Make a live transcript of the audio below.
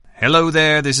Hello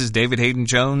there, this is David Hayden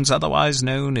Jones, otherwise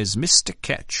known as Mr.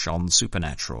 Ketch on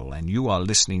Supernatural, and you are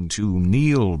listening to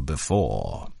Kneel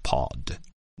Before Pod.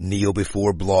 Kneel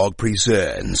Before Blog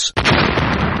presents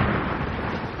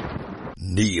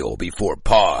Kneel Before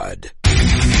Pod.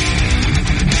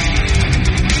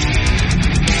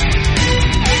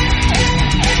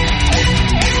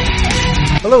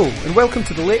 Hello, and welcome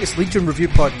to the latest Legion Review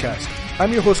podcast.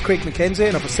 I'm your host Craig McKenzie,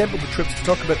 and I've assembled the troops to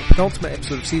talk about the penultimate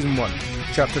episode of Season 1,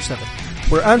 Chapter 7,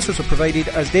 where answers are provided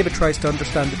as David tries to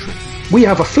understand the truth. We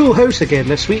have a full house again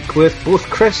this week with both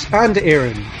Chris and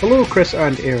Aaron. Hello, Chris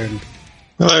and Aaron.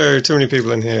 Hello, too many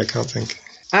people in here, I can't think.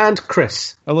 And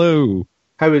Chris. Hello.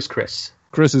 How is Chris?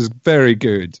 Chris is very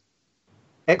good.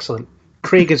 Excellent.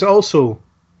 Craig is also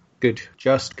good,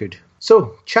 just good.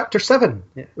 So, Chapter 7.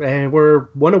 We're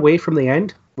one away from the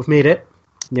end. We've made it.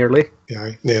 Nearly.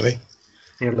 Yeah, nearly.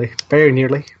 Nearly. Very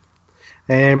nearly.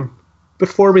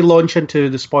 Before we launch into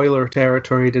the spoiler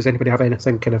territory, does anybody have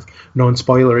anything kind of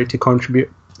non-spoilery to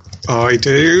contribute? I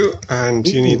do, and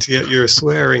you need to get your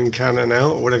swearing cannon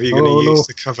out, or whatever you're going to use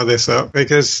to cover this up,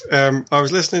 because I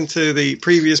was listening to the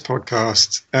previous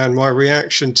podcast, and my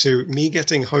reaction to me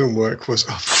getting homework was,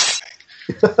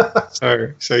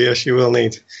 so yes, you will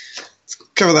need to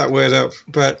cover that word up,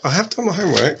 but I have done my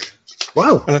homework.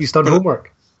 Wow, you've done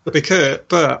homework. But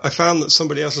I found that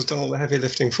somebody else has done all the heavy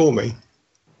lifting for me.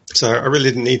 So I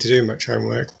really didn't need to do much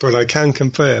homework. But I can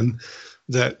confirm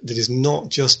that it is not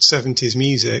just 70s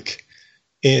music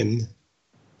in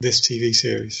this TV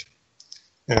series.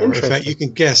 In fact, you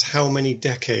can guess how many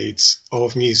decades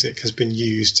of music has been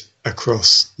used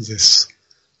across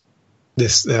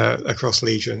across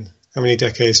Legion. How many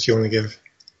decades do you want to give?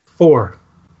 4.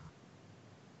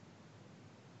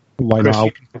 Why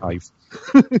not 5?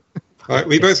 Right,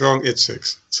 we both wrong. It's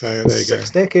 6. So there you go.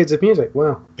 6 decades of music.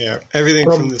 Wow. Yeah, everything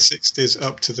from the 60s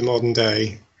up to the modern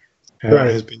day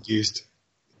has been used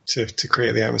to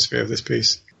create the atmosphere of this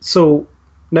piece. So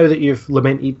now that you've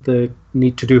lamented the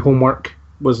need to do homework,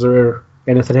 was there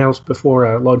anything else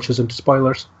before launches into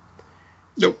spoilers?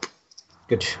 Nope.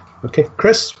 Good. Okay,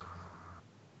 Chris?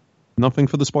 Nothing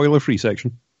for the spoiler-free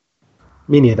section.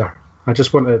 Me neither. I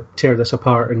just want to tear this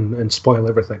apart and spoil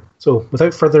everything. So,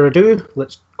 without further ado,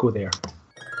 let's go there.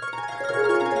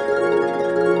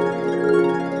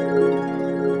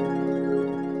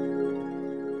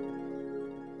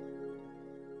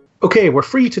 Okay, we're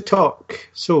free to talk.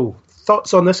 So,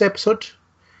 thoughts on this episode?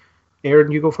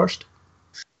 Aaron, you go first.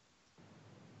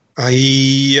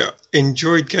 I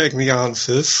enjoyed getting the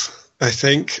answers, I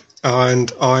think.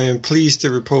 And I am pleased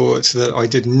to report that I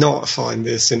did not find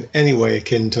this in any way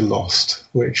akin to Lost,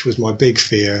 which was my big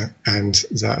fear, and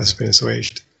that has been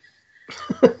assuaged.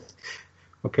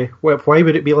 Okay. Well, why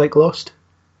would it be like Lost?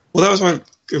 Well, that was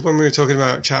when we were talking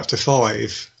about Chapter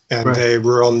 5, and they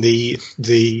were on the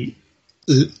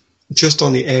just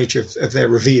on the edge of their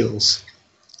reveals.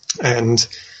 And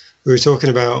we were talking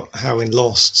about how in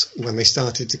Lost, when they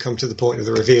started to come to the point of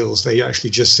the reveals, they actually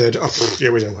just said, oh,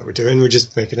 yeah, we don't know what we're doing. We're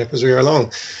just making it up as we go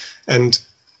along. And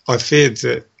I feared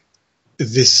that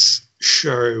this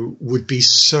show would be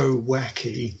so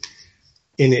wacky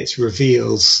in its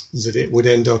reveals that it would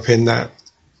end up in that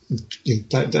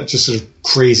just sort of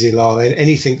crazy lull.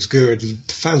 Anything's good.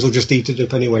 Fans will just eat it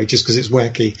up anyway just because it's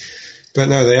wacky. But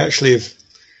no, they actually have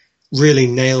really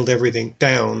nailed everything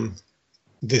down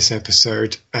this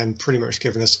episode and pretty much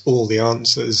given us all the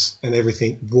answers, and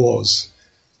everything was,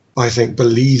 I think,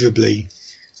 believably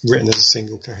written as a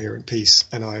single coherent piece,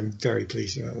 and I'm very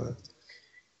pleased about that.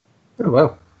 Oh,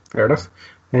 well, fair enough.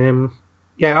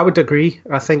 Yeah, I would agree.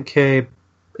 I think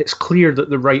it's clear that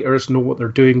the writers know what they're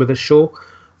doing with this show.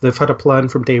 They've had a plan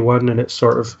from day one, and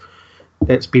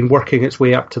it's been working its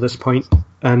way up to this point,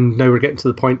 and now we're getting to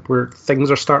the point where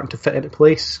things are starting to fit into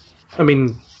place. I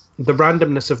mean, the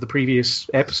randomness of the previous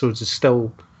episodes is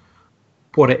still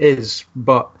what it is,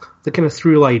 but the kind of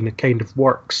through line kind of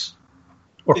works,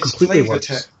 or it's completely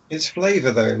works. It's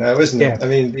flavour, though, now, isn't it? I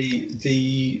mean,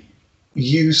 the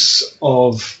use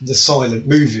of the silent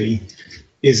movie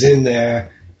is in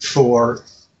there for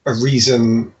a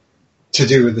reason to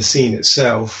do with the scene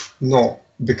itself, not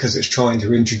because it's trying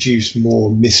to introduce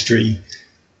more mystery.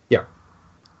 Yeah.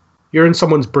 You're in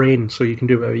someone's brain, so you can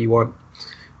do whatever you want,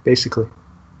 basically.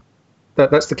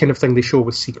 That's the kind of thing they show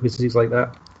with sequences like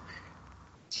that.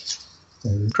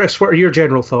 Chris, what are your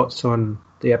general thoughts on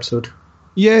the episode?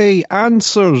 Yay,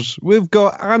 answers! We've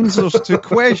got answers to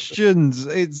questions.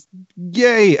 It's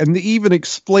yay, and they even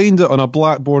explained it on a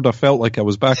blackboard. I felt like I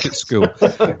was back at school.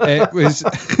 It was.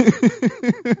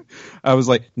 I was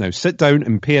like, now sit down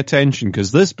and pay attention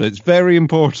because this bit's very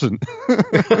important.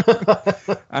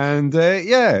 And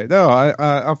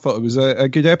I thought it was a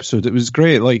good episode. It was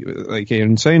great. Like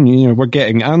Aaron saying, we're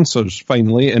getting answers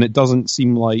finally, and it doesn't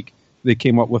seem like they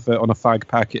came up with it on a fag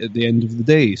packet at the end of the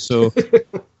day. So.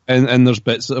 And there's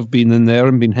bits that have been in there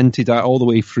and been hinted at all the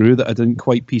way through that I didn't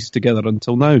quite piece together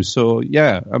until now. So,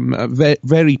 yeah, I'm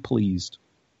very pleased.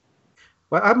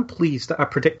 Well, I'm pleased that I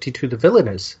predicted who the villain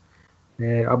is.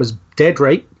 I was dead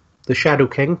right. The Shadow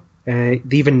King. They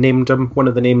even named him one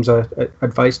of the names I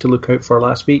advised to look out for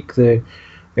last week, the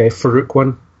Farouk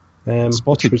one.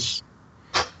 Spotted.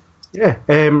 Yeah,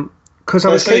 because I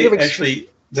was kind of... Actually,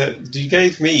 you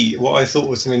gave me what I thought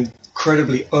was an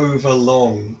incredibly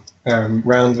overlong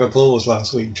round of applause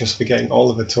last week just for getting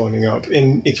Oliver turning up.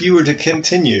 If you were to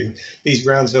continue these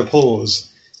rounds of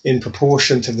applause in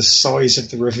proportion to the size of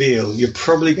the reveal, you're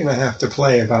probably going to have to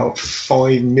play about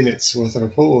 5 minutes worth of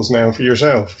applause now for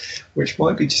yourself, which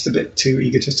might be just a bit too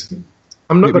egotistical.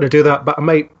 I'm not going to do that, but I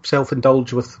might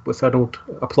self-indulge with an old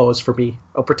applause for me.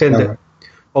 I'll pretend that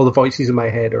all the voices in my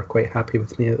head are quite happy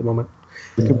with me at the moment.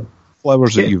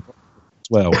 Flowers at you as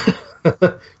well.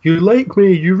 You like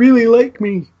me, you really like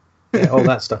me. Yeah, all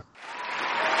that stuff.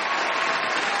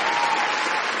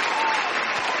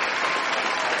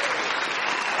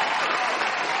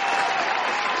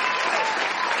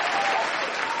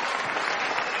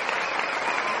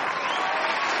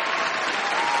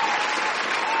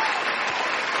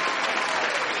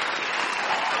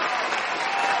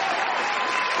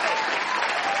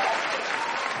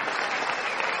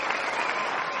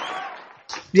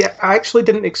 Yeah, I actually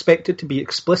didn't expect it to be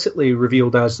explicitly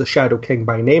revealed as the Shadow King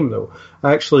by name, though.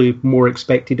 I actually more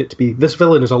expected it to be, this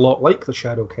villain is a lot like the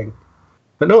Shadow King.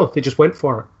 But no, they just went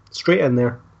for it. Straight in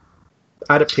there.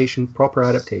 Adaptation, proper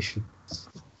adaptation.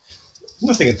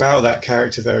 Nothing about that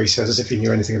character, though, he says, as if he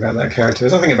knew anything about that character.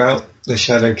 There's nothing about the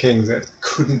Shadow King that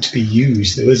couldn't be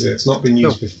used, though, is it? It's not been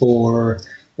used before.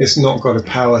 It's not got a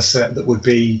power set that would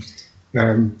be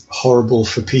horrible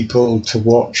for people to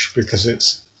watch because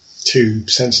it's too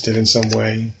sensitive in some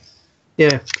way.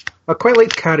 Yeah. I quite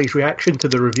liked Carrie's reaction to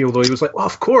the reveal, though. He was like, well,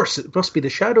 of course, it must be the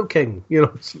Shadow King.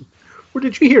 Where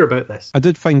did you hear about this? I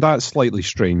did find that slightly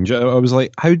strange. I was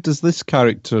like, how does this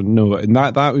character know it? And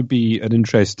that would be an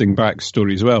interesting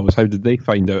backstory as well, was how did they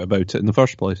find out about it in the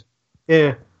first place?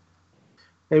 Yeah.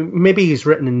 Maybe he's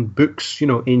written in books,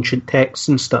 ancient texts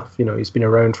and stuff. He's been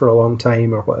around for a long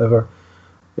time or whatever.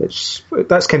 That's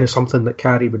kind of something that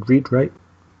Carrie would read, right?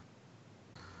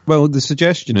 Well, the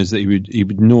suggestion is that he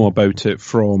would know about it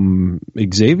from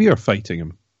Xavier fighting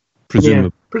him, presumably.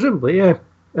 Yeah, presumably, yeah.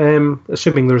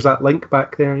 Assuming there's that link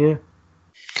back there, yeah.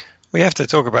 We have to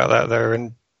talk about that, though,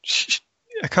 and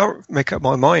I can't make up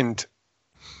my mind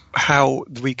how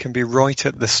we can be right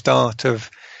at the start of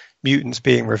mutants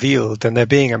being revealed and there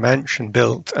being a mansion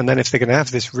built, and then if they're going to have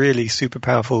this really super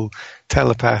powerful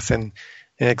telepath and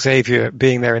Xavier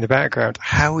being there in the background,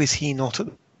 how is he not at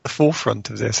the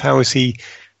forefront of this? How is he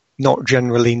not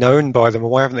generally known by them,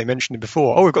 or why haven't they mentioned it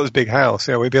before? Oh, we've got this big house,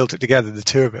 we built it together, the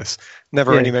two of us.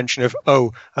 Never any mention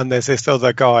of, and there's this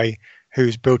other guy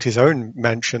who's built his own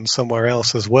mansion somewhere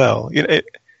else as well. It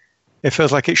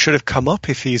feels like it should have come up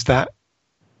if he's that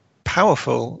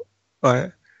powerful.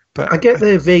 But I get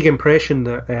the vague impression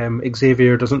that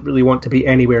Xavier doesn't really want to be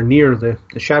anywhere near the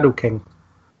Shadow King,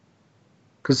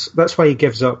 because that's why he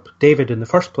gives up David in the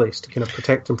first place, to kind of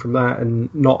protect him from that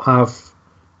and not have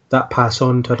that pass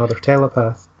on to another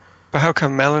telepath. But how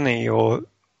come Melanie or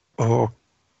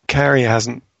Carrie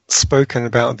hasn't spoken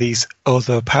about these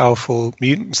other powerful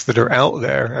mutants that are out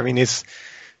there? I mean, is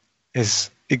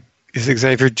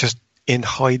Xavier just in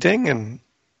hiding? And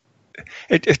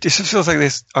it just feels like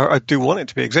this. I do want it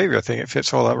to be Xavier. I think it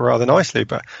fits all that rather nicely,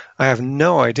 but I have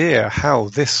no idea how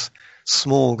this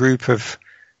small group of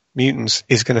mutants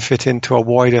is going to fit into a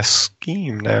wider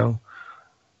scheme now.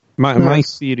 My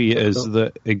theory is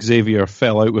that Xavier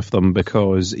fell out with them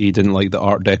because he didn't like the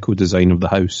Art Deco design of the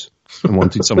house and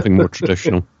wanted something more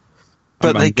traditional.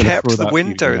 But they kept the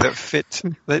window that fit.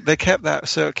 They kept that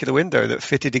circular window that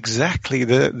fitted exactly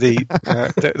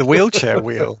the wheelchair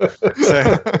wheel. So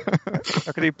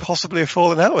how could he possibly have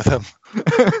fallen out with them?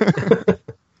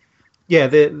 Yeah,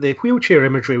 the wheelchair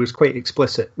imagery was quite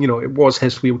explicit. It was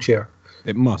his wheelchair.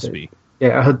 It must be.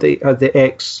 Yeah, I had the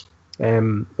X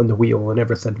on the wheel and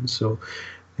everything. So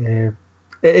it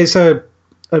is a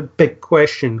big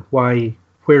question where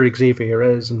Xavier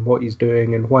is and what he's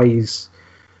doing and why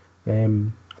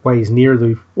why he's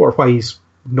or why he's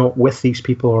not with these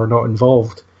people or not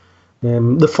involved.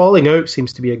 The falling out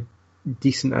seems to be a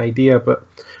decent idea, but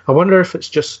I wonder if it's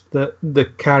just that the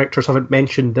characters haven't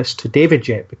mentioned this to David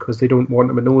yet because they don't want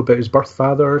him to know about his birth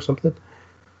father or something.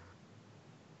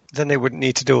 Then they wouldn't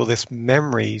need to do all this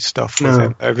memory stuff with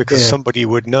him, though, because somebody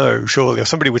would know, surely, or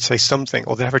somebody would say something,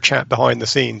 or they'd have a chat behind the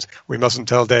scenes. We mustn't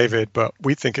tell David, but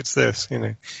we think it's this, you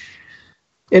know.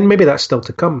 And maybe that's still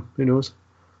to come, who knows?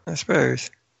 I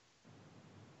suppose.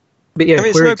 But yeah, I mean,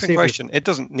 it's an open question. It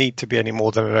doesn't need to be any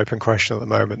more than an open question at the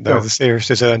moment, though. No. The series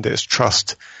has earned its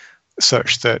trust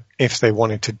such that if they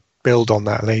wanted to build on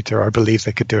that later, I believe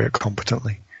they could do it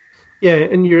competently. Yeah,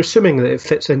 and you're assuming that it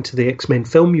fits into the X-Men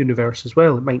film universe as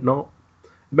well. It might not.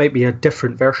 It might be a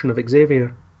different version of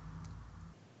Xavier.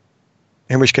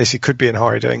 In which case he could be in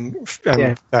hiding,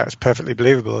 and that's perfectly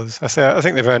believable. As I say, I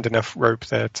think they've earned enough rope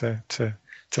there to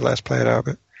let us play it out a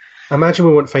bit. I imagine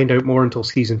we won't find out more until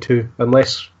season 2,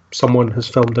 unless someone has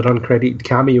filmed an uncredited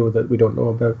cameo that we don't know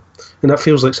about. And that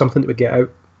feels like something that would get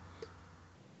out.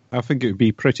 I think it would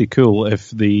be pretty cool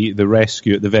if the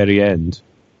rescue at the very end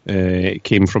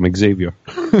came from Xavier.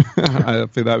 I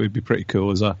think that would be pretty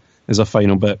cool as a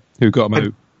final bit. Who got him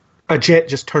out? A jet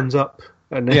just turns up.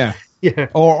 And yeah.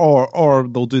 Or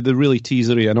they'll do the really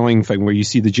teasery, annoying thing where you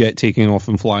see the jet taking off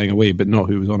and flying away, but not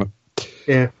who was on it.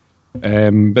 Yeah.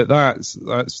 But that's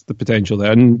the potential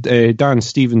there. And Dan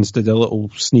Stevens did a little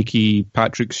sneaky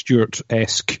Patrick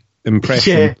Stewart-esque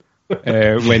impression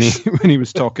when he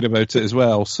was talking about it as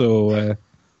well. So.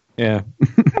 Yeah.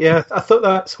 Yeah, I thought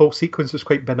that whole sequence was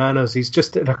quite bananas. He's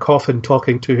just in a coffin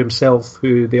talking to himself,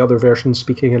 who the other version's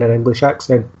speaking in an English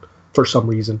accent for some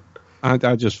reason. I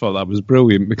just thought that was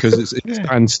brilliant because it's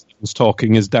Dan Stevens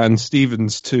talking as Dan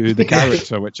Stevens to the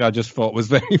character, which I just thought was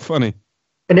very funny.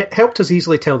 And it helped us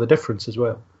easily tell the difference as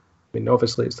well. I mean,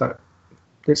 obviously it's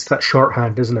that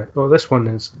shorthand, isn't it? Oh, this one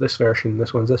is this version,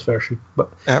 this one's this version.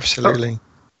 But absolutely.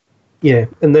 Yeah,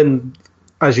 and then,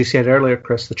 as you said earlier,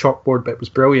 Chris, the chalkboard bit was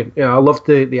brilliant. Yeah, I loved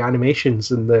the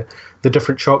animations and the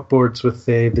different chalkboards with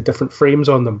the different frames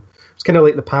on them. It's kind of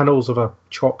like the panels of a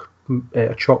chalk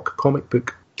comic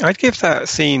book. I'd give that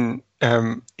scene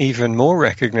even more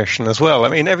recognition as well. I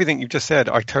mean, everything you've just said,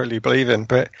 I totally believe in,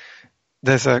 but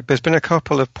there's been a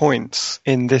couple of points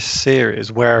in this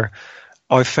series where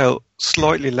I felt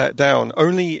slightly let down,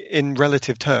 only in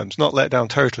relative terms, not let down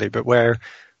totally, but where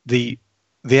the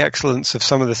excellence of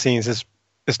some of the scenes has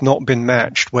not been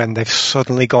matched when they've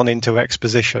suddenly gone into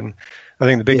exposition. I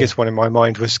think the biggest one in my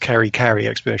mind was Carrie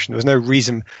exposition. There was no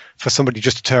reason for somebody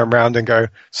just to turn around and go,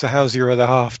 so how's your other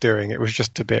half doing? It was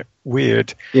just a bit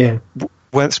weird. Yeah.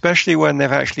 Especially when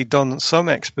they've actually done some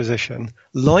exposition,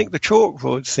 like the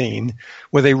chalkboard scene,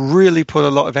 where they really put a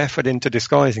lot of effort into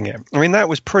disguising it. I mean, that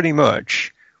was pretty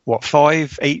much,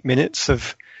 5-8 minutes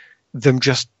of them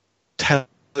just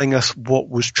telling us what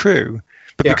was true.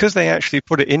 But because they actually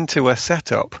put it into a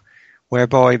setup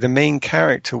whereby the main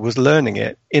character was learning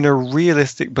it in a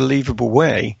realistic, believable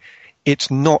way,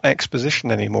 it's not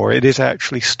exposition anymore. It is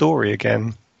actually story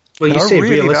again. Well, and you say I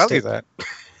really realistic. value that.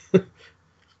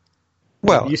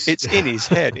 Well, it's in his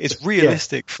head. It's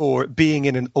realistic for being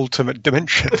in an ultimate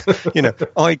dimension.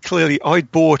 I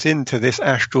bought into this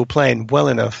astral plane well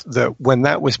enough that when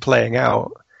that was playing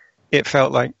out, it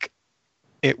felt like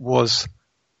it was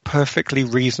perfectly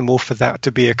reasonable for that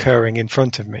to be occurring in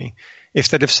front of me. If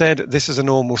they'd have said this is a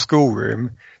normal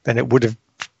schoolroom, then it would have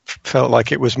felt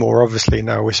like it was more obviously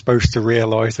now we're supposed to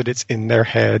realize that it's in their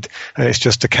head and it's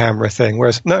just a camera thing.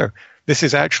 Whereas no, this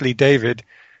is actually David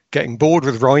getting bored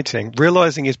with writing,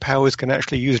 realizing his powers can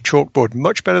actually use a chalkboard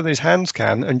much better than his hands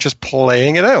can, and just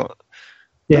playing it out.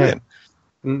 Yeah.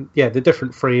 Yeah, the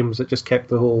different frames that just kept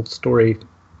the whole story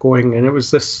going. And it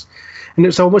was this, and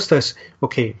it's almost this,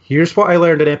 okay, here's what I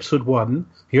learned in episode 1,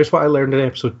 here's what I learned in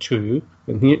episode 2,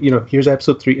 and here's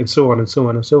episode 3, and so on and so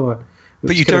on and so on.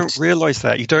 But you don't realize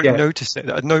that. You don't notice it.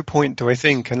 At no point do I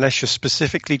think, unless you're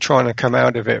specifically trying to come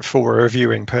out of it for a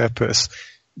reviewing purpose,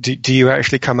 do you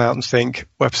actually come out and think,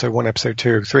 episode 1, episode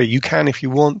 2, 3? You can if you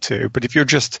want to, but if you're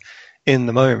just in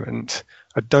the moment,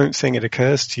 I don't think it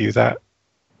occurs to you that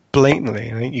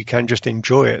blatantly. I think you can just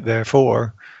enjoy it,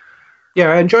 therefore.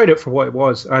 Yeah, I enjoyed it for what it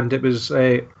was, and it was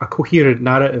a coherent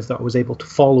narrative that I was able to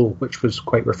follow, which was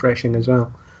quite refreshing as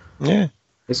well. Yeah.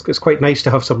 It's quite nice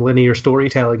to have some linear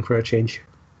storytelling for a change.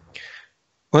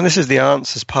 Well, this is the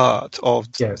answers part of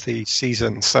the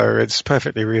season, so it's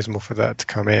perfectly reasonable for that to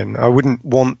come in. I wouldn't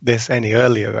want this any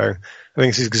earlier, though. I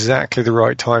think this is exactly the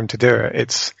right time to do it.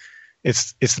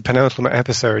 It's the penultimate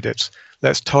episode. It's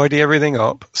let's tidy everything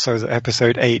up so that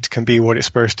episode 8 can be what it's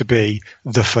supposed to be,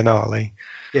 the finale.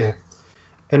 Yeah.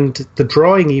 And the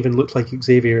drawing even looked like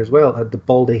Xavier as well. It had the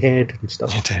baldy head and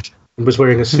stuff. It did. And was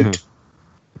wearing a suit.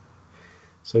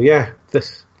 So yeah,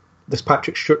 this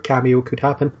Patrick Stewart cameo could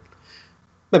happen.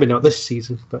 Maybe not this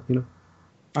season, but you know.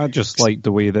 I just liked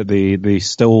the way that they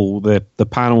still the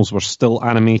panels were still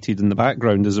animated in the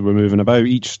background as they were moving about.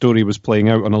 Each story was playing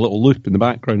out on a little loop in the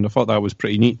background. I thought that was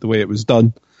pretty neat the way it was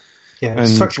done. Yeah, and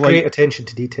such great attention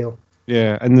to detail.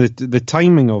 Yeah, and the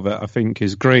timing of it I think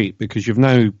is great because you've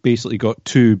now basically got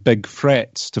two big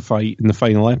threats to fight in the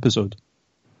final episode.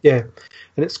 Yeah,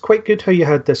 and it's quite good how you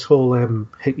had this whole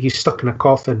he's stuck in a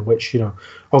coffin, which, you know,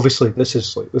 obviously this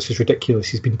is ridiculous.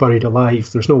 He's been buried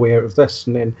alive. There's no way out of this.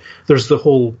 And then there's the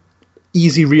whole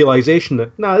easy realization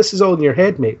that this is all in your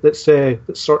head, mate. Let's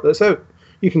sort this out.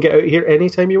 You can get out of here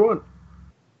anytime you want.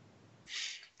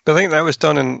 I think that was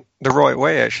done in the right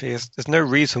way. Actually, there's no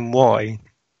reason why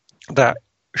that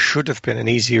should have been an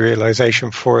easy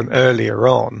realization for him earlier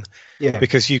on. Yeah,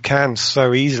 because you can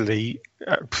so easily,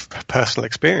 personal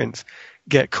experience,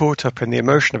 get caught up in the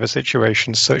emotion of a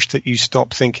situation such that you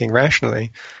stop thinking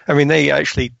rationally. I mean, they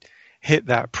actually hit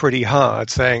that pretty hard,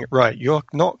 saying, right, you're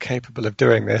not capable of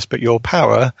doing this, but your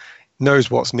power knows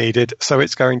what's needed, so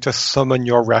it's going to summon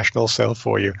your rational self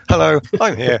for you. Hello,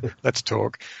 I'm here, let's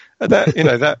talk.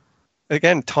 That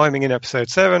again, timing in episode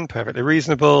 7, perfectly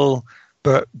reasonable,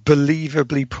 but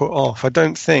believably put off. I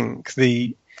don't think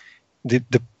the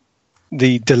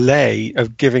delay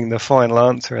of giving the final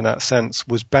answer in that sense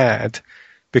was bad,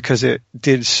 because it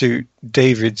did suit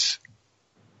David's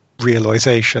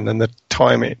realization and the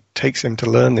time it takes him to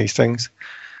learn these things.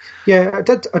 Yeah, I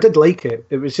did like it.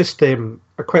 It was just I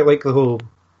quite like the whole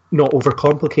not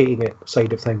overcomplicating it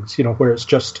side of things, you know, where it's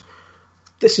just,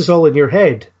 this is all in your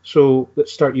head, so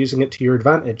let's start using it to your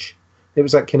advantage. It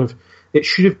was that kind of,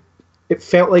 it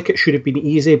felt like it should have been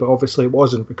easy, but obviously it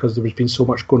wasn't, because there was been so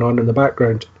much going on in the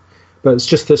background. But it's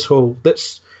just this whole,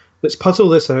 let's puzzle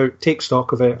this out, take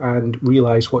stock of it, and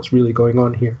realise what's really going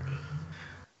on here.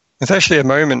 There's actually a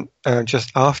moment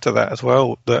just after that as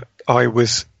well that I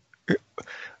was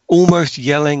almost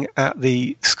yelling at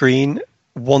the screen,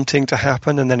 wanting to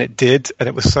happen, and then it did, and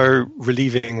it was so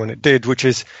relieving when it did, which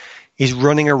is he's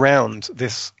running around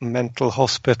this mental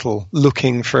hospital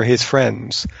looking for his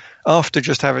friends after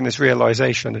just having this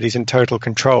realization that he's in total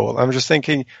control. I'm just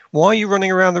thinking, why are you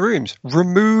running around the rooms?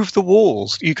 Remove the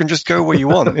walls. You can just go where you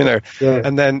want, you know. Yeah.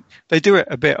 And then they do it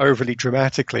a bit overly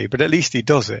dramatically, but at least he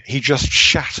does it. He just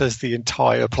shatters the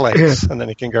entire place, and then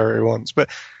he can go where he wants. But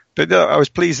I was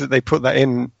pleased that they put that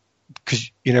in, because,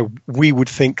 you know, we would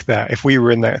think that if we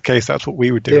were in that case, that's what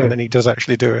we would do, and then he does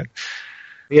actually do it.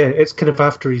 Yeah, it's kind of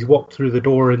after he's walked through the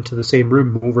door into the same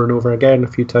room over and over again a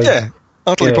few times. Yeah,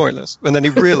 utterly pointless. And then he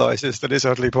realises that it's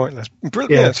utterly pointless.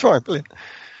 Brilliant. Yeah, it's fine, brilliant.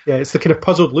 Yeah, it's the kind of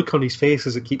puzzled look on his face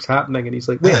as it keeps happening, and he's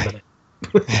like, wait a minute.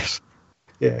 Yes.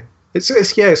 Yeah.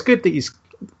 It's good that he's,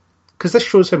 because this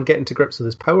shows him getting to grips with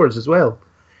his powers as well.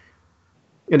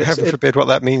 And heaven forbid what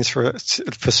that means for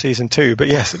season 2, but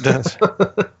yes, it does.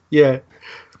 Yeah.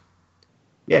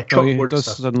 Yeah, he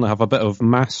does suddenly have a bit of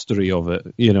mastery of it.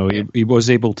 You know, he was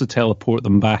able to teleport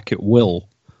them back at will,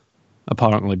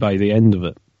 apparently, by the end of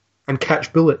it. And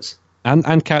catch bullets.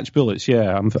 And catch bullets,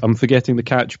 yeah. I'm forgetting the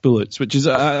catch bullets, which is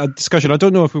a discussion. I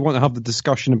don't know if we want to have the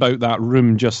discussion about that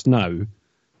room just now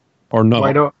or not.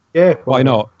 Why not? Yeah. Why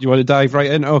not? You want to dive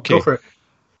right in? Okay. Go for it.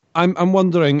 I'm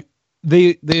wondering,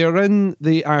 they are in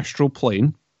the astral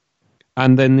plane,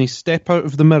 and then they step out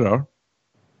of the mirror,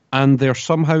 and they're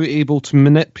somehow able to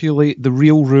manipulate the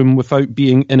real room without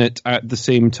being in it at the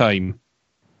same time.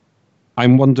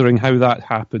 I'm wondering how that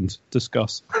happened.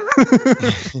 Discuss.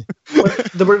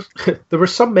 Well, there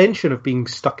was some mention of being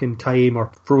stuck in time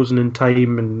or frozen in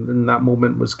time, and that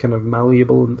moment was kind of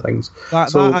malleable and things.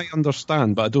 That I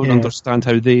understand, but I don't understand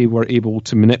how they were able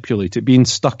to manipulate it. Being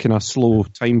stuck in a slow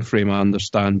time frame, I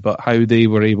understand, but how they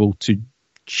were able to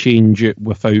change it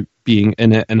without being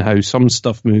in it, and how some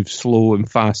stuff moves slow and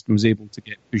fast and was able to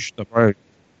get pushed around.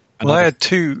 Well, I had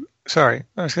two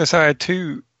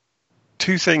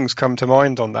things come to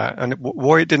mind on that, and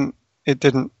why it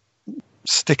didn't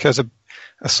stick as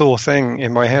a sore thing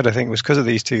in my head, I think, was because of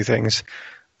these two things.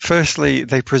 Firstly,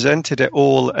 they presented it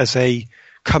all as a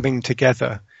coming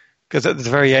together, because at the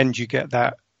very end you get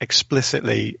that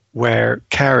explicitly where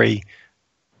Carrie,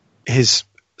 his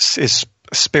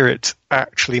spirit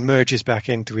actually merges back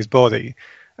into his body,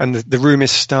 and the room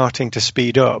is starting to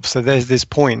speed up. So there's this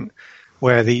point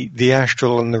where the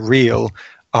astral and the real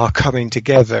are coming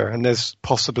together, and there's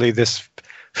possibly this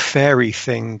fairy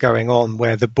thing going on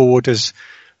where the borders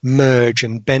merge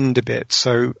and bend a bit.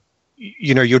 So,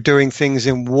 you know, you're doing things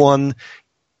in one,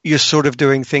 you're sort of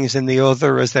doing things in the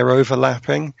other as they're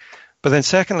overlapping. But then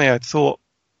secondly, I thought,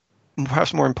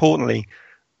 perhaps more importantly,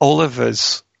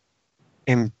 Oliver's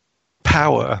in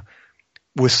power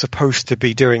was supposed to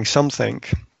be doing something.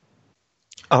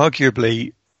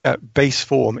 Arguably, at base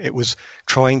form, it was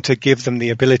trying to give them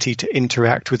the ability to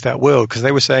interact with that world, because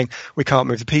they were saying, we can't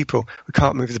move the people, we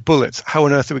can't move the bullets, how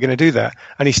on earth are we going to do that?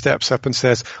 And he steps up and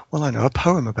says, well, I know a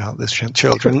poem about this,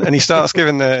 children. And he starts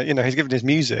giving he's giving his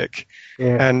music,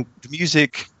 and the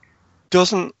music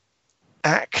doesn't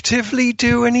actively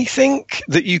do anything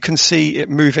that you can see it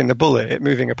moving the bullet, it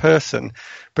moving a person,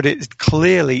 but it's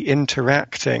clearly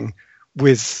interacting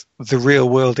with the real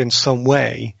world in some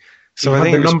way. So I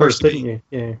think it was numbers, supposed to be,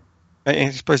 didn't you?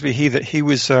 it's supposed to be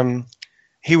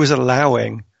he was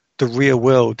allowing the real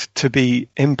world to be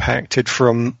impacted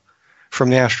from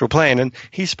the astral plane, and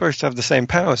he's supposed to have the same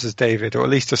powers as David, or at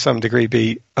least to some degree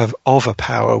be of a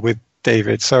power with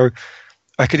David. So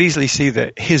I could easily see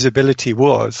that his ability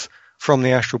was, from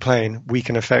the astral plane, we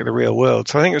can affect the real world.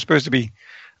 So I think it was supposed to be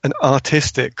an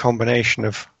artistic combination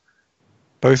of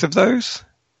both of those.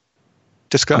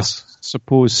 Discuss. I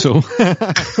suppose so.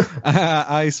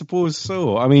 I suppose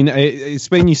so. I mean, it's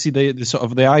when you see the sort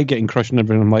of the eye getting crushed and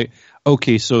everything, I'm like,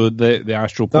 okay, so the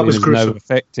astral plane is now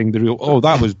affecting the real. Oh,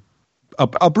 that was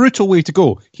a brutal way to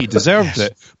go. He deserved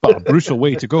it, but a brutal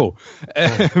way to go.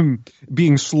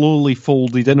 Being slowly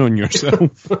folded in on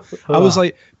yourself. I was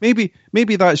like, maybe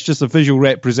that's just a visual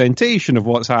representation of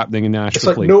what's happening in the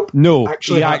astral plane. Nope, no,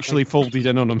 he actually folded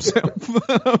in on himself.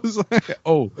 I was like,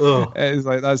 it's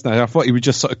like, that's nice. I thought he would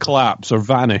just sort of collapse or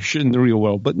vanish in the real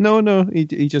world, but no,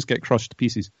 he just get crushed to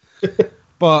pieces.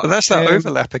 But that's that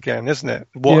overlap again, isn't it?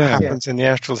 What happens in the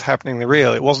astral is happening in the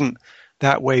real. It wasn't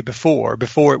that way before.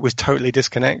 Before it was totally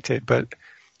disconnected, but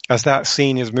as that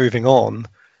scene is moving on,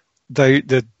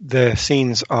 the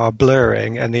scenes are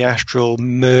blurring and the astral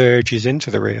merges into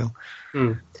the real.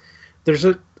 There's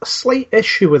a slight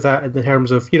issue with that in the terms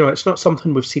of, it's not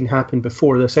something we've seen happen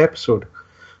before this episode.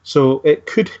 So it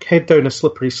could head down a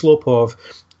slippery slope of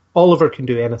Oliver can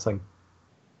do anything.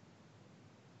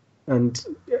 And,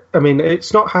 I mean,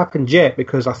 it's not happened yet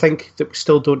because I think that we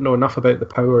still don't know enough about the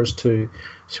powers to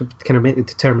kind of make the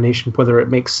determination whether it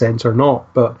makes sense or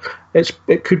not. But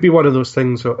it could be one of those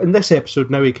things. So in this episode,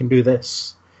 now he can do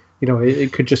this.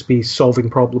 It could just be solving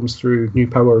problems through new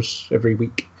powers every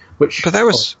week. But that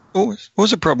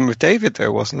was a problem with David,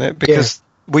 though, wasn't it? Because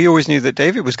we always knew that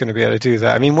David was going to be able to do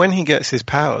that. I mean, when he gets his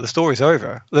power, the story's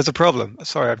over. There's a problem.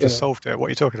 Sorry, I've just solved it. What are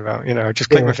you talking about? Just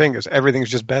click my fingers.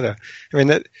 Everything's just better. I mean,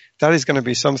 that is going to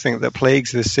be something that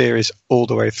plagues this series all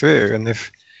the way through. And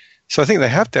so I think they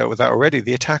have dealt with that already.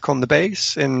 The attack on the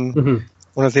base in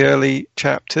one of the early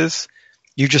chapters,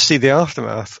 you just see the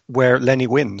aftermath where Lenny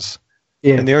wins.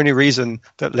 Yeah. And the only reason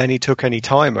that Lenny took any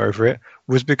time over it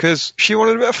was because she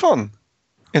wanted a bit of fun,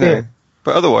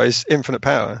 but otherwise infinite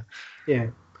power.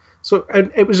 Yeah. So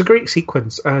and it was a great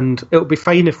sequence, and it'll be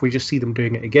fine if we just see them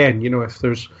doing it again.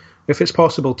 If it's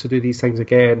possible to do these things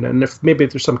again, and if maybe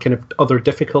there's some kind of other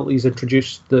difficulties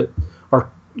introduced that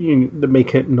that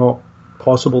make it not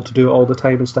possible to do it all the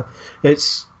time and stuff.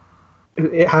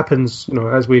 It happens,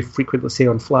 as we frequently say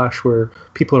on Flash, where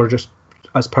people are just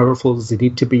as powerful as they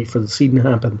need to be for the scene to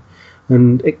happen,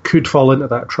 and it could fall into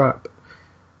that trap.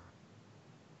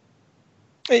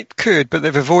 It could, but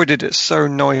they've avoided it so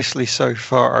nicely so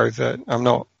far that I'm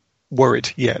not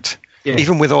worried yet. Yeah.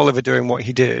 Even with Oliver doing what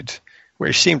he did,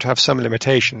 which seemed to have some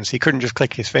limitations, he couldn't just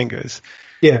click his fingers.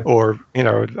 Yeah. Or,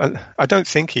 I don't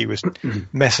think he was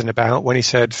messing about when he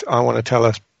said, I want to tell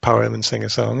a poem and sing a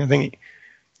song. I think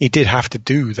he did have to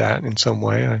do that in some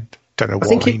way. I don't know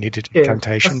why he needed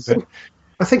incantation.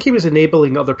 I think he was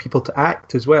enabling other people to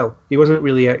act as well. He wasn't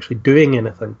really actually doing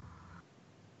anything.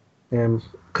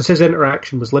 Because his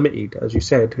interaction was limited, as you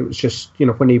said. It was just,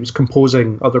 when he was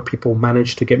composing, other people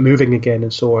managed to get moving again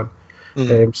and so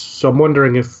on. So I'm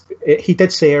wondering if... he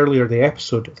did say earlier in the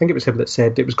episode, I think it was him that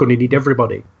said it was going to need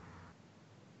everybody.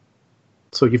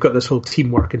 So you've got this whole team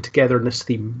working together in this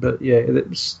theme. But yeah,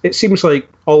 it seems like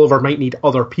Oliver might need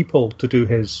other people to do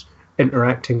his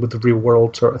interacting with the real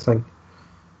world sort of thing.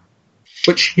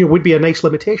 Which would be a nice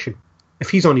limitation. If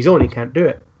he's on his own, he can't do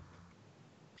it.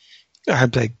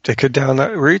 They could down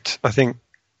that route. I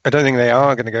don't think they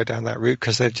are going to go down that route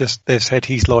because they've said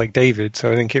he's like David.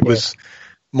 So I think it was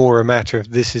more a matter of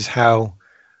this is how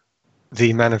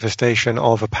the manifestation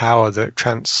of a power that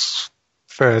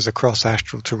transfers across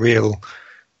astral to real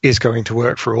is going to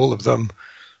work for all of them.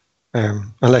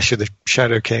 Unless you're the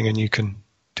Shadow King and you can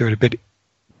do it a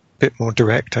bit more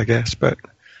direct, I guess. But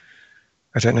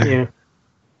I don't know. Yeah.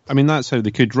 I mean, that's how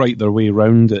they could write their way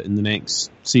around it in the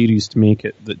next series to make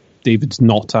it that David's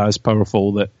not as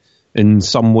powerful, that in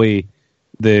some way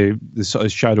the sort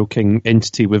of Shadow King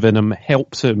entity within him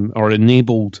helped him or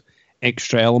enabled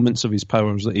extra elements of his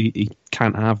powers that he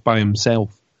can't have by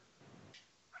himself.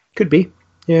 Could be,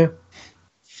 yeah.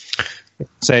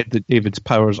 Said that David's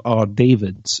powers are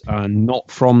David's and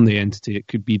not from the entity. It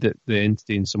could be that the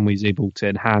entity in some way is able to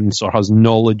enhance or has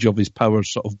knowledge of his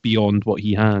powers sort of beyond what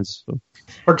he has. So.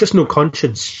 Or just no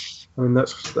conscience. I mean,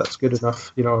 that's good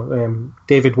enough.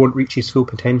 David won't reach his full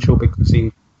potential because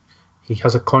he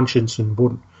has a conscience and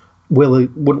won't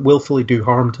willfully do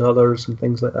harm to others and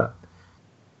things like that.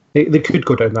 They could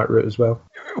go down that route as well.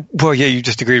 Well, yeah, you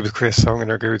just agreed with Chris, so I'm going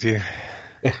to agree with you.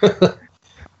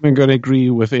 I'm going to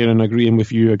agree with Aaron agreeing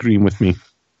with you, agreeing with me.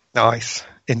 Nice.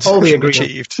 Insertion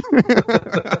achieved.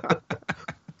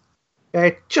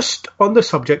 Just on the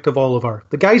subject of Oliver,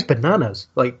 the guy's bananas,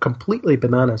 like completely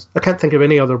bananas. I can't think of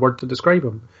any other word to describe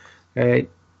him.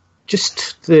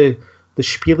 Just the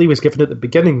spiel he was given at the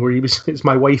beginning where is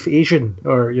my wife Asian?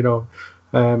 Or,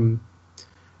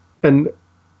 and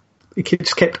he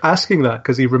just kept asking that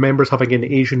because he remembers having an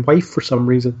Asian wife for some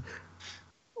reason.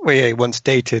 Well, yeah, he once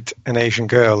dated an Asian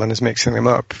girl and is mixing them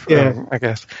up, I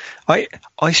guess. I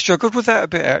struggled with that a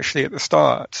bit, actually, at the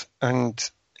start. And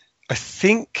I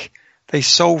think they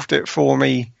solved it for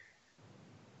me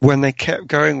when they kept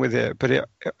going with it. But it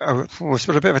was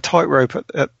a bit of a tightrope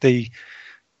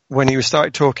when he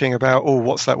started talking about,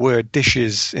 what's that word,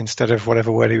 dishes, instead of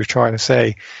whatever word he was trying to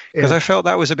say. Because I felt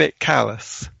that was a bit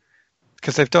callous.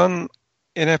 Because they've done,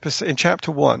 in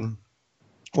chapter 1,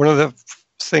 one of the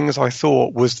things I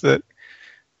thought was that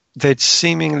they'd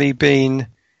seemingly been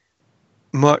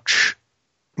much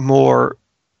more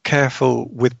careful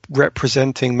with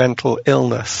representing mental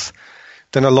illness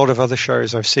than a lot of other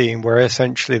shows I've seen, where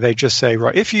essentially they just say,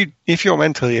 right, if you're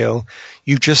mentally ill,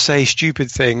 you just say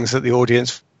stupid things that the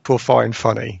audience will find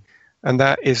funny. And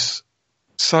that is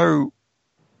so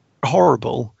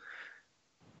horrible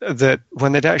that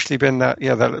when they'd actually been that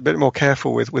a bit more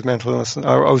careful with mental illness,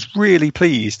 I was really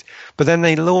pleased. But then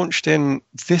they launched in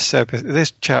this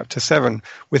chapter 7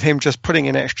 with him just putting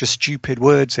in extra stupid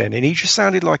words in, and he just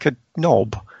sounded like a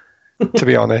knob, to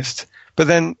be honest. But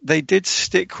then they did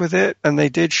stick with it, and they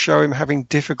did show him having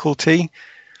difficulty,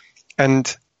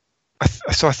 and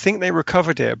so I think they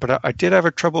recovered it. But I did have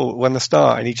a trouble when the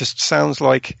start, and he just sounds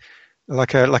like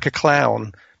a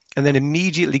clown. And then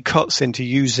immediately cuts into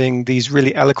using these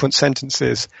really eloquent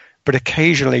sentences, but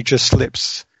occasionally just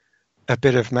slips a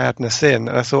bit of madness in.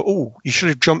 And I thought, you should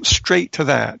have jumped straight to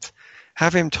that.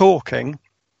 Have him talking,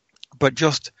 but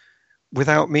just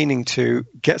without meaning to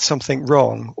get something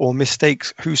wrong or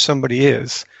mistakes who somebody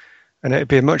is. And it'd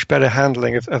be a much better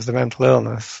handling of the mental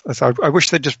illness. So I wish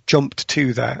they'd just jumped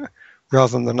to that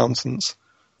rather than the nonsense.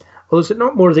 Well, is it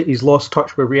not more that he's lost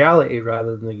touch with reality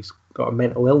rather than he's got a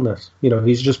mental illness?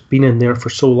 He's just been in there for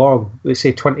so long. They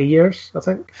say 20 years, I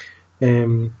think,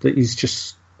 that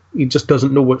he just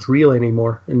doesn't know what's real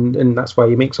anymore, and that's why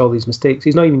he makes all these mistakes.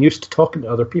 He's not even used to talking to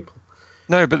other people.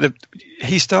 No, but the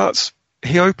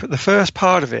first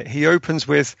part of it, he opens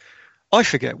with, I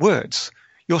forget words.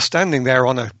 You're standing there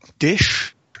on a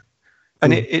dish.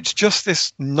 And it's just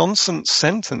this nonsense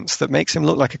sentence that makes him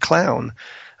look like a clown.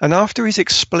 And after he's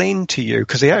explained to you,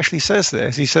 because he actually says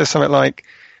this, he says something like,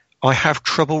 I have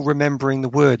trouble remembering the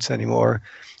words anymore.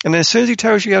 And then as soon as he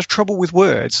tells you he has trouble with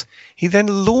words, he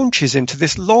then launches into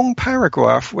this long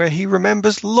paragraph where he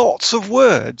remembers lots of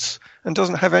words and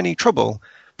doesn't have any trouble.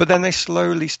 But then they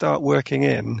slowly start working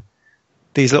in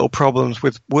these little problems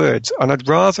with words. And I'd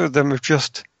rather them have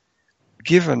just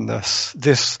given us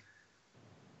this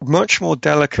much more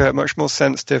delicate, much more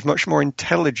sensitive, much more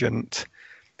intelligent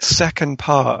second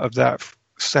part of that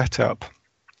setup,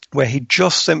 where he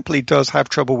just simply does have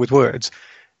trouble with words.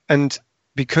 And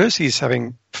because he's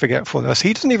having forgetfulness,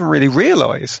 he doesn't even really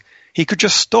realize. He could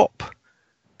just stop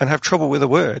and have trouble with a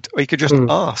word, or he could just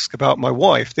ask about my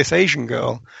wife, this Asian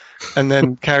girl. And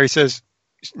then Carrie says,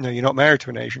 no, you're not married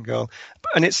to an Asian girl.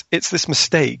 And it's this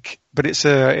mistake, but it's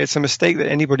a mistake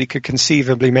that anybody could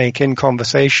conceivably make in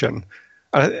conversation.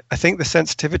 I think the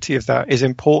sensitivity of that is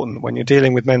important when you're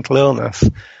dealing with mental illness.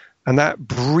 And that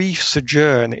brief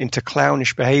sojourn into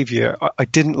clownish behavior, I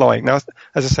didn't like. Now,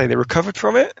 as I say, they recovered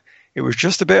from it. It was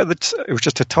just it was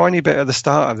just a tiny bit at the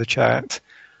start of the chat.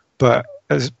 But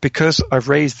because I've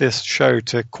raised this show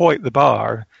to quite the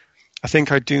bar, I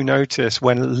think I do notice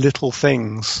when little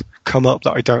things come up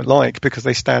that I don't like because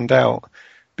they stand out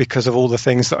because of all the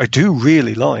things that I do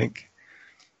really like.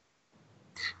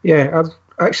 Yeah,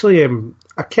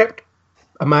 I kept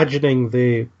imagining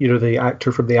the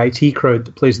actor from the IT Crowd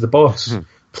that plays the boss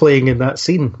playing in that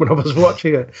scene when I was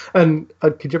watching it, and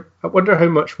I wonder how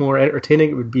much more entertaining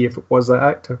it would be if it was that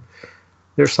actor.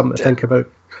 There's something to think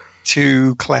about.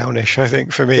 Too clownish, I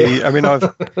think, for me. I mean,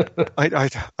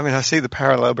 I see the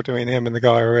parallel between him and the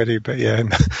guy already, but yeah,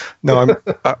 no,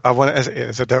 I want it as it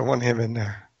is. I don't want him in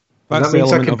there. That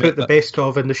means I can put the best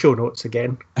of in the show notes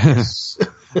again. That's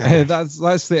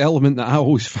the element that I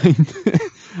always find.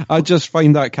 I just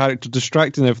find that character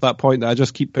distracting at that point that I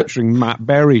just keep picturing Matt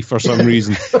Berry for some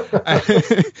reason.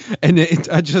 And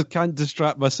I just can't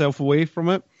distract myself away from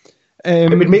it. It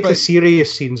would make the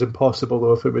serious scenes impossible,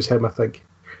 though, if it was him, I think.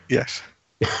 Yes.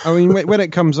 I mean, when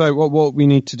it comes out, what we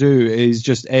need to do is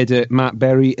just edit Matt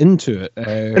Berry into it.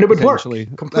 And it would work.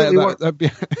 Completely work.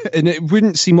 And it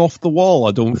wouldn't seem off the wall,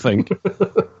 I don't think.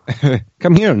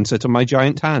 Come here and sit on my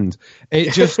giant hand.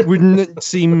 It just wouldn't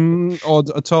seem odd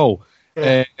at all.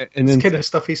 Yeah. And it's kind of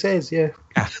stuff he says, yeah.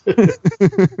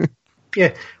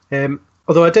 Yeah.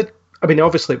 Although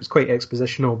obviously it was quite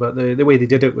expositional, but the way they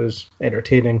did it was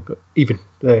entertaining. Even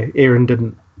Aaron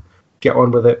didn't get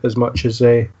on with it as much as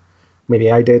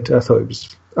maybe I did. I thought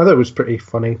it was pretty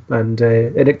funny, and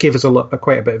it gave us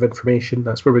quite a bit of information.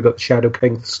 That's where we got the Shadow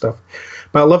King stuff.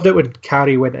 But I loved it when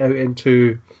Carrie went out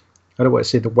into, I don't want to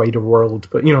say the wider world,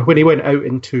 but when he went out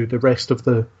into the rest of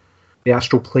the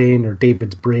astral plane or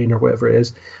David's brain or whatever it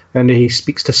is, and he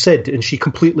speaks to Sid, and she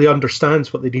completely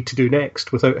understands what they need to do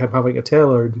next without him having to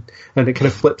tell her, and it kind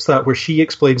of flips that where she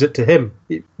explains it to him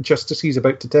just as he's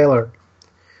about to tell her.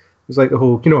 It's like the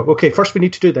whole, okay, first we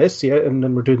need to do this, yeah, and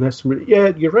then we're doing this.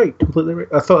 Yeah, you're right, completely right.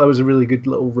 I thought that was a really good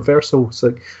little reversal. It's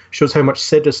like, shows how much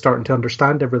Sid is starting to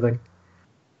understand everything.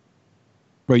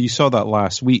 Well, you saw that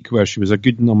last week where she was a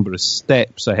good number of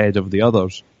steps ahead of the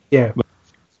others. Yeah.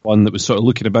 One that was sort of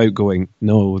looking about going,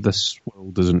 no, this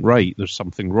world isn't right, there's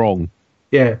something wrong.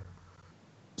 Yeah.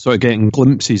 Sort of getting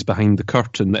glimpses behind the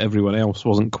curtain that everyone else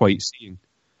wasn't quite seeing.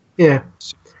 Yeah.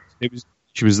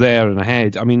 She was there and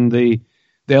ahead. I mean, the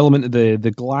element of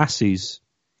the glasses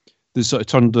that sort of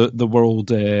turned the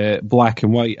world black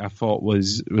and white, I thought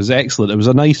was excellent. It was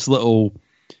a nice little...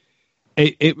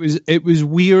 It was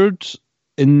weird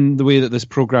in the way that this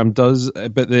program does,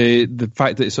 but the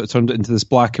fact that it sort of turned it into this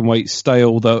black and white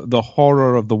style, the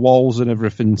horror of the walls and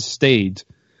everything stayed.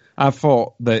 I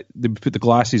thought that they would put the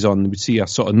glasses on, they would see a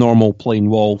sort of normal plain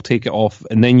wall, take it off,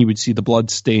 and then you would see the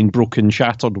blood-stained, broken,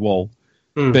 shattered wall.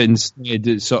 But instead,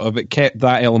 it kept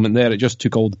that element there. It just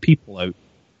took all the people out.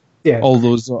 Yeah. All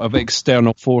those sort of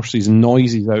external forces and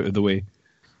noises out of the way.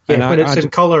 Yeah, and when it's in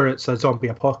colour, it's a zombie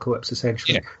apocalypse,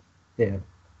 essentially. Yeah.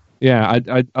 Yeah,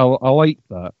 I liked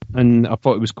that. And I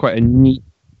thought it was quite a neat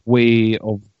way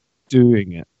of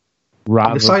doing it.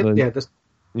 The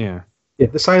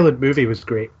silent movie was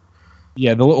great.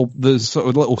 Yeah, the sort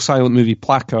of little silent movie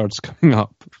placards coming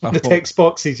up. The text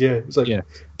boxes, yeah. It's like,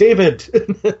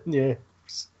 David! Yeah.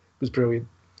 It was brilliant.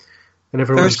 And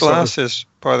those glasses,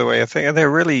 by the way, I think they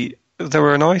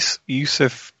were a nice use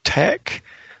of tech.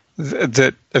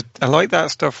 That I like that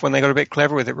stuff when they got a bit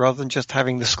clever with it, rather than just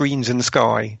having the screens in the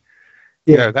sky.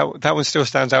 Yeah, that one still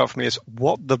stands out for me as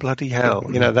what the bloody hell.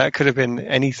 That could have been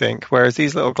anything. Whereas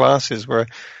these little glasses were a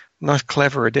nice,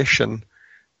 clever addition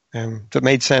that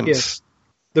made sense.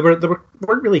 Yeah. They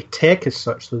weren't really tech as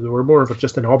such. They were more of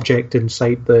just an object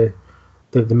inside the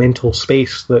mental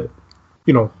space that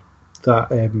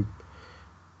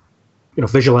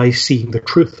visualize seeing the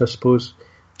truth, I suppose.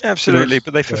 Absolutely,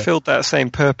 but they fulfilled that same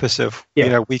purpose of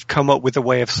we've come up with a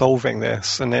way of solving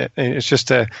this, and it's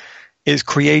just it's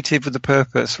creative with a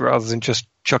purpose rather than just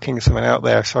chucking something out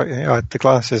there. So the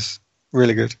glass is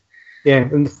really good. Yeah,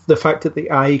 and the fact that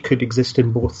the eye could exist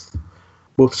in both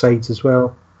sides as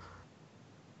well.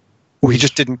 We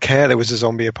just didn't care there was a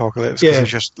zombie apocalypse because we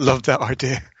just loved that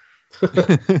idea.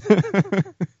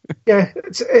 Yeah,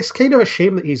 it's kind of a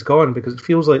shame that he's gone because it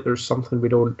feels like there's something we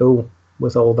don't know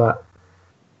with all that.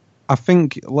 I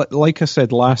think, like I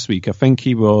said last week, I think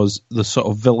he was the sort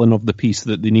of villain of the piece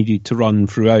that they needed to run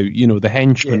throughout. The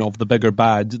henchman of the bigger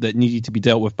bad that needed to be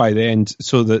dealt with by the end,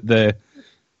 so that the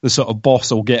sort of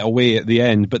boss will get away at the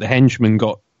end, but the henchman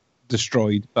got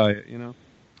destroyed by it.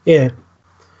 Yeah.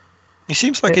 He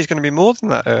seems like he's going to be more than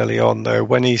that early on, though,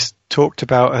 when he's talked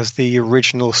about as the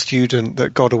original student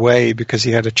that got away because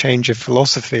he had a change of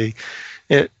philosophy.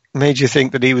 It made you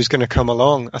think that he was going to come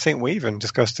along. I think we even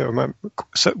discussed it.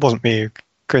 So it wasn't me,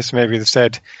 Chris maybe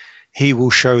said he will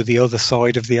show the other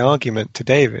side of the argument to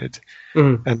David.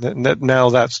 And that now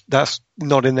that's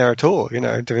not in there at all.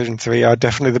 Division 3 are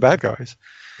definitely the bad guys.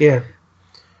 Yeah.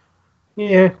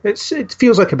 Yeah, it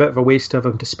feels like a bit of a waste to have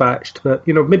him dispatched, but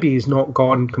maybe he's not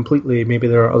gone completely. Maybe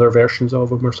there are other versions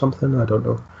of him or something. I don't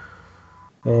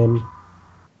know.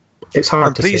 It's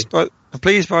hard to say. I'm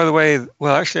pleased, by the way.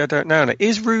 Well, actually, I don't know.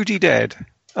 Is Rudy dead?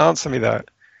 Answer me that.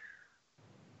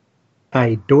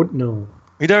 I don't know.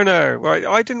 We don't know. Right?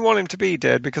 I didn't want him to be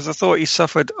dead because I thought he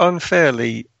suffered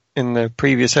unfairly in the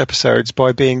previous episodes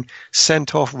by being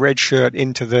sent off red shirt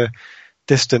into the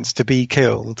distance to be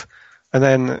killed. And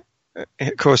then,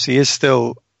 of course, he is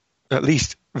still at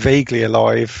least vaguely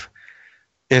alive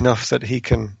enough that he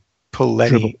can pull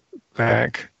Lenny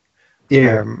back.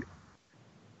 Yeah.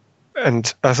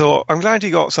 And I thought, I'm glad he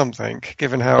got something,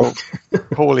 given how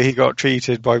poorly he got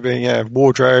treated by being,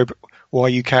 wardrobe, why are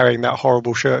you carrying that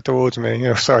horrible shirt towards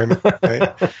me? Sorry, mate.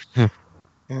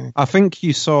 I think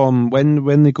you saw him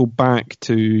when they go back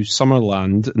to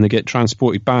Summerland and they get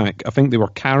transported back. I think they were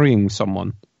carrying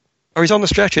someone. Oh, he's on the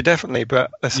stretcher, definitely,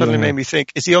 but that suddenly made me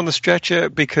think, is he on the stretcher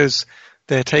because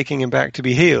they're taking him back to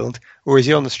be healed, or is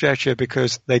he on the stretcher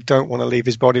because they don't want to leave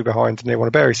his body behind and they want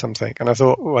to bury something? And I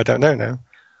thought, I don't know now.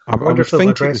 I would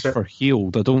think it was for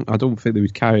healed. I don't think they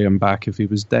would carry him back if he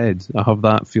was dead. I have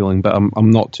that feeling, but I'm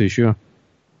not too sure.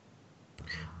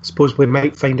 I suppose we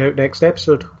might find out next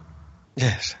episode.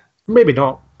 Yes. Maybe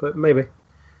not, but maybe.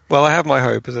 Well, I have my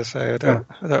hope, as I say. I don't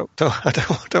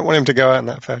want him to go out in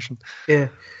that fashion. Yeah.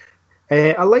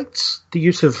 I liked the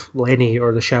use of Lenny,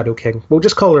 or the Shadow King. We'll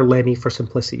just call her Lenny for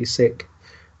simplicity's sake,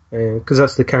 because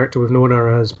that's the character we've known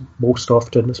her as most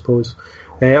often, I suppose.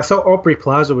 I thought Aubrey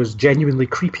Plaza was genuinely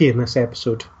creepy in this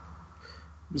episode,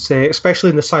 especially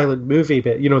in the silent movie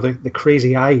bit. The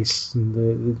crazy eyes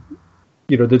and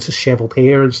the dishevelled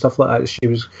hair and stuff like that. She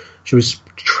was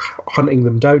hunting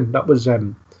them down. That was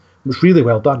really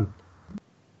well done.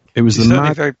 It was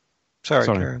Sorry.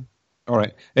 Karen. All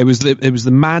right. It was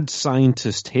the mad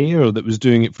scientist hair that was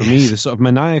doing it for me. The sort of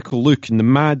maniacal look, and the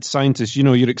mad scientist.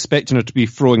 You're expecting her to be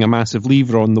throwing a massive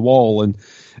lever on the wall and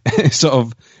sort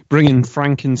of bringing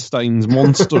Frankenstein's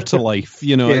monster to life.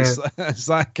 It's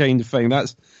that kind of thing.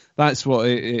 That's what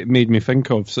it made me think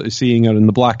of. Sort of seeing her in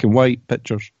the black and white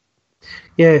pictures.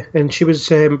 Yeah, and she was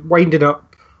winding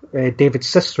up David's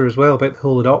sister as well about the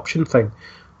whole adoption thing.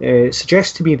 It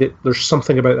suggests to me that there's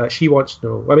something about that she wants to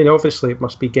know. I mean, obviously it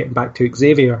must be getting back to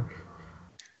Xavier.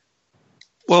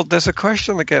 Well, there's a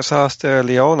question that gets asked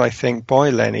early on, I think, by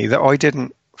Lenny that I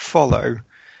didn't follow.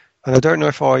 And I don't know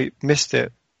if I missed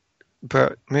it,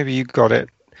 but maybe you got it.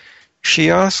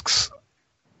 She asks,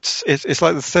 it's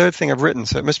like the third thing I've written,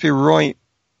 so it must be right.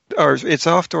 Or it's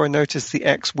after I noticed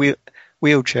the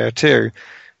wheelchair too.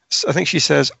 So I think she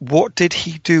says, "What did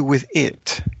he do with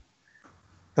it?"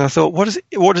 And I thought, what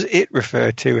does it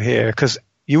refer to here? Because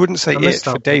you wouldn't say it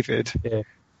for David.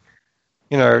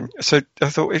 Yeah. So I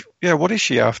thought, what is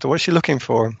she after? What is she looking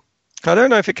for? I don't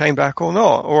know if it came back or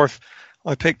not, or if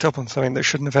I picked up on something that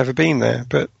shouldn't have ever been there.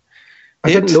 But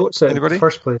I didn't notice it in the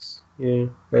first place. Yeah.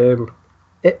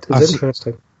 It is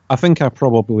interesting. I think I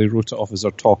probably wrote it off as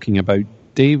her talking about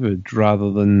David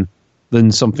rather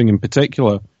than something in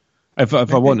particular. If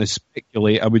I want to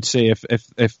speculate, I would say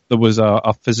if there was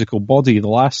a physical body the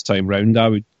last time round, I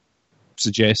would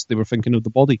suggest they were thinking of the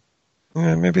body.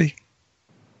 Yeah, maybe.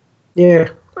 Yeah,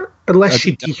 unless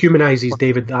she dehumanizes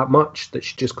David that much that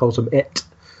she just calls him it.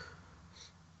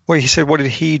 Well, he said, what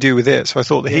did he do with it? So I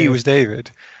thought that he was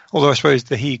David. Although I suppose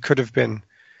the he could have been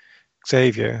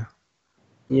Xavier.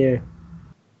 Yeah.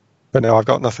 But no, I've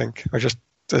got nothing.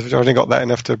 I've only got that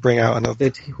enough to bring out another.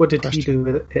 What did he do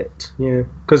with it? Yeah,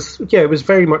 because it was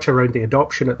very much around the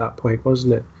adoption at that point,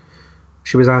 wasn't it?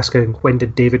 She was asking, when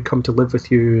did David come to live with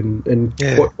you, and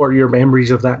what were your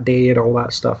memories of that day and all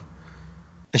that stuff.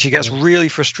 And she gets really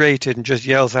frustrated and just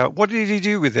yells out, "What did he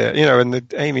do with it?"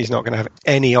 And Amy's not going to have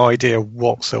any idea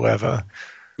whatsoever.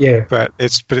 Yeah, but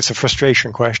it's a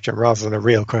frustration question rather than a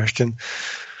real question.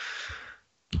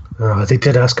 Oh, they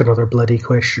did ask another bloody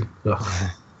question.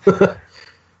 Oh.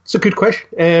 It's a good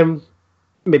question.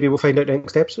 Maybe we'll find out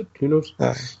next episode. Who knows?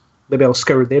 Maybe I'll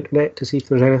scour the internet to see if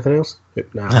there's anything else.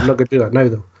 Nah, I'm not going to do that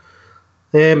now,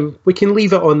 though. We can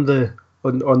leave it on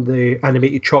the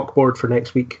animated chalkboard for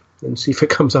next week and see if it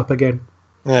comes up again.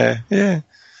 Yeah.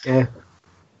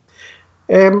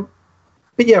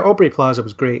 But yeah, Aubrey Plaza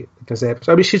was great in this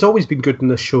episode. I mean, she's always been good in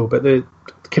this show, but the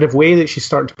kind of way that she's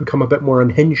starting to become a bit more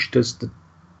unhinged as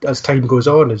time goes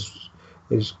on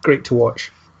is great to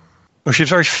watch. Well, she's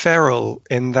very feral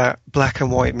in that black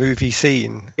and white movie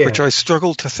scene, which I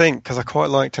struggled to think because I quite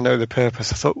like to know the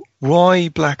purpose. I thought, why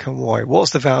black and white?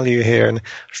 What's the value here? And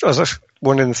I was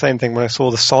wondering the same thing when I saw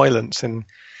the silence in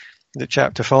the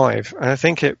chapter 5. And I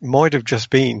think it might have just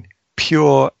been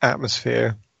pure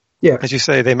atmosphere. Yeah. As you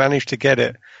say, they managed to get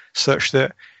it such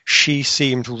that she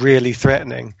seemed really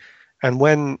threatening. And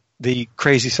when the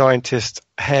crazy scientist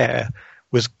hair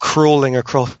was crawling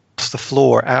across the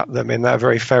floor at them in that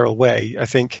very feral way, I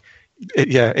think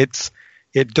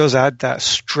it does add that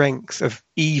strength of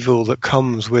evil that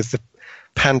comes with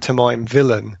pantomime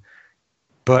villain,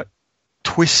 but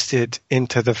twisted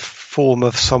into the form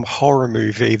of some horror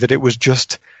movie that it was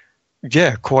just,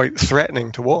 quite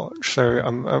threatening to watch. So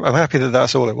I'm happy that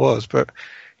that's all it was. But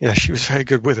yeah, she was very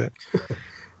good with it.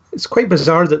 It's quite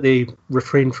bizarre that they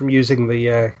refrained from using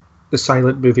the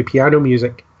silent movie piano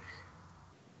music.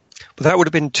 But that would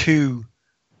have been too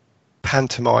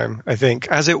pantomime, I think,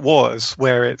 as it was,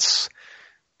 where it's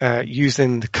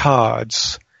using the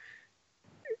cards.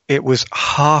 It was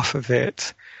half of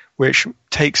it, which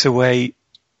takes away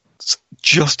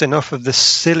just enough of the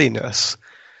silliness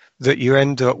that you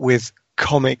end up with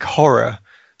comic horror.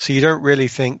 So you don't really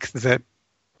think that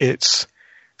it's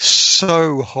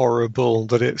so horrible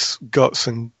that it's guts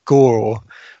and gore,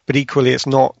 but equally it's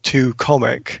not too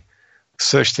comic,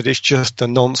 such that it's just a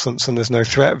nonsense and there's no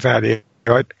threat value.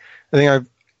 Right? I think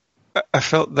I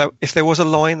felt that if there was a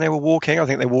line they were walking, I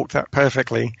think they walked that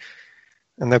perfectly,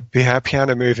 and the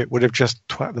piano move, it would have just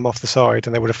twat them off the side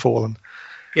and they would have fallen.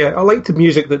 Yeah, I liked the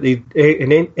music that they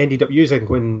ended up using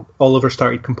when Oliver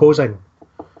started composing.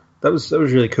 That was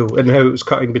really cool, and how it was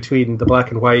cutting between the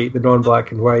black and white, the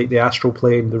non-black and white, the astral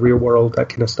plane, the real world, that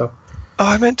kind of stuff. Oh,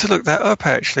 I meant to look that up,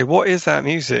 actually. What is that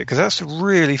music? Because that's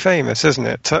really famous, isn't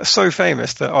it? So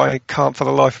famous that I can't for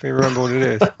the life of me remember what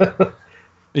it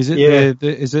is.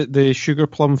 Is it the Sugar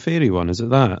Plum Fairy one? Is it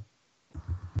that?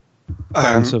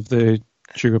 Dance of the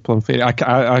Sugar Plum Fairy.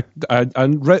 I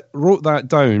wrote that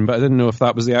down, but I didn't know if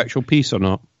that was the actual piece or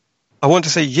not. I want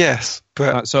to say yes,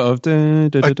 but that sort of.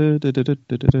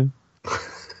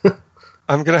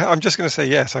 I'm just going to say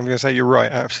yes. I'm going to say you're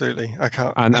right. Absolutely, I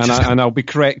can't. And I'll be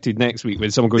corrected next week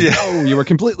when someone goes, "No, you were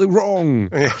completely wrong."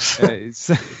 Yes.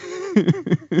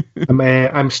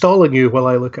 I'm stalling you while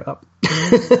I look it up.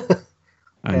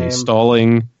 And he's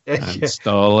stalling and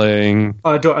stalling.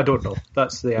 I don't know.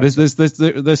 That's the answer.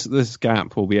 This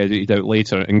gap will be edited out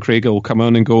later, and Craig will come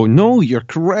on and go, "No, you're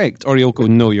correct," or he'll go,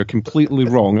 "No, you're completely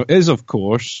wrong." It is, of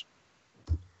course.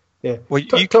 Yeah. Well,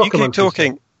 you keep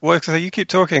talking. Well, you keep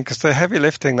talking because the heavy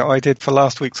lifting that I did for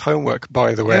last week's homework,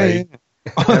 by the way,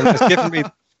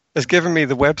 has given me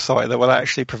the website that will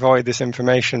actually provide this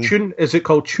information. Is it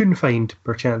called TuneFind,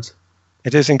 perchance?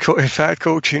 It is in fact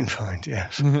called TuneFind,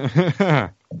 yes.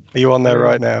 Are you on there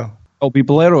right now? It'll be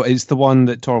Bolero. It's the one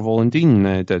that Torval and Dean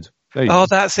did. Oh,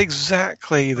 that's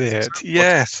exactly it.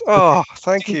 Yes. Oh,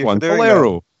 thank you for doing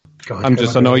Bolero. God, I'm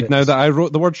just annoyed now that I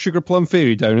wrote the word Sugar Plum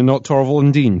Fairy down and not Torval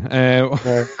and Dean.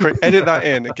 Quick, edit that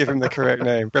in and give him the correct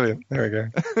name. Brilliant. There we go.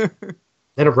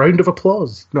 Then a round of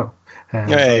applause. No.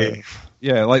 Yay.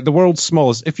 Yeah, like the world's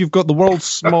smallest. If you've got the world's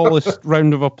smallest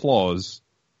round of applause,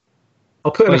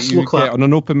 I'll put in a slow clap on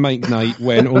an open mic night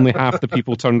when only half the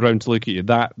people turned around to look at you.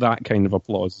 That kind of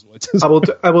applause is what it is.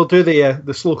 I will do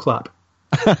the slow clap.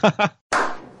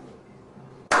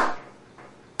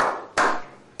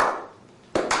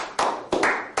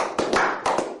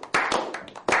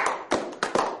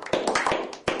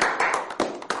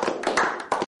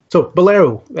 So,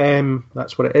 Bolero,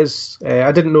 that's what it is.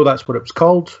 I didn't know that's what it was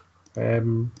called. I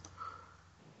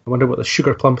wonder what the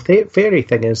Sugar Plum Fairy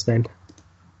thing is then.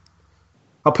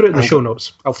 I'll put it in the show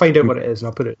notes. I'll find out what it is and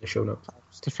I'll put it in the show notes.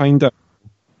 Just to find out.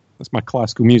 That's my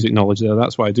classical music knowledge there.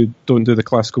 That's why I don't do the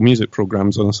classical music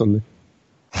programs on a Sunday.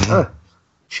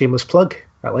 Shameless plug.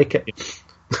 I like it.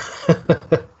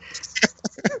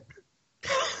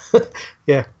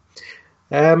 Yeah.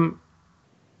 And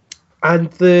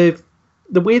the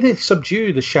way they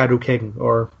subdue the Shadow King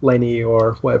or Lenny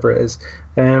or whatever it is,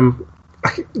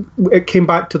 it came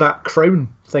back to that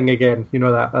crown thing again. You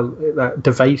know, that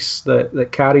device that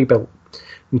Carrie built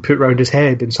and put round his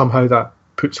head, and somehow that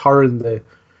puts her in the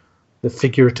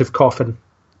figurative coffin.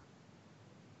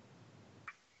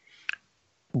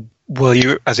 Well,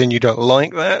 you don't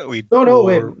like that?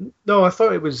 No. I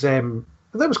thought it was.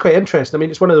 That was quite interesting. I mean,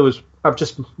 it's one of those. I've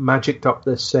just magicked up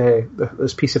this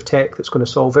piece of tech that's going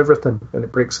to solve everything, and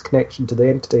it breaks the connection to the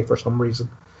entity for some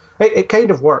reason. It kind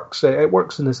of works. It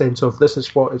works in the sense of this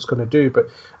is what it's going to do, but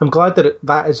I'm glad that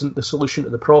that isn't the solution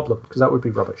to the problem, because that would be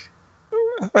rubbish.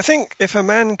 I think if a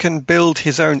man can build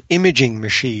his own imaging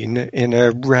machine in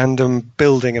a random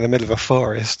building in the middle of a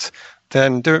forest,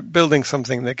 then building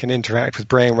something that can interact with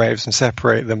brainwaves and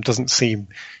separate them doesn't seem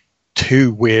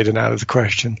too weird and out of the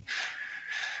question.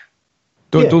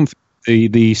 Don't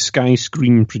the sky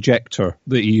screen projector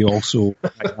that he also.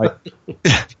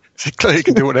 Clearly he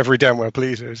can do whatever he damn well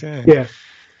pleases. Yeah.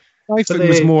 I think it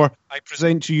was more, I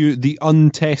present to you the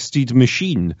untested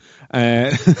machine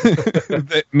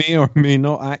that may or may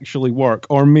not actually work,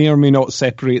 or may not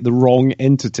separate the wrong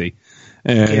entity.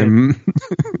 Yeah,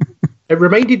 It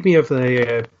reminded me of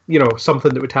the,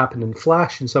 something that would happen in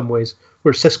Flash in some ways,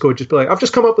 where Cisco would just be like, I've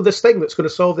just come up with this thing that's going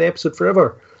to solve the episode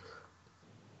forever.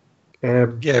 Yeah,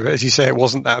 but as you say, it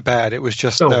wasn't that bad. It was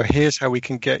just, no, here's how we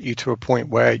can get you to a point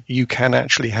where you can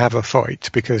actually have a fight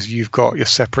because you've got your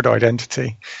separate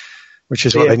identity, which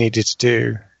is what they needed to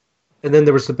do. And then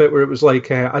there was the bit where it was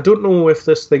like, I don't know if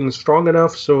this thing's strong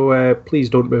enough, so please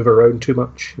don't move around too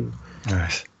much. And,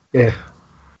 nice. Yeah.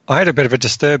 I had a bit of a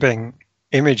disturbing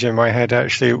image in my head,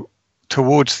 actually,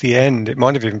 towards the end. It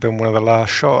might have even been one of the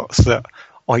last shots that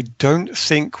I don't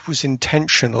think was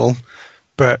intentional,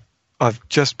 but I've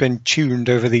just been tuned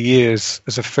over the years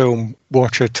as a film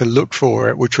watcher to look for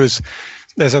it, which was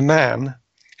there's a man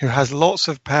who has lots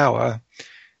of power,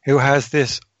 who has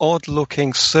this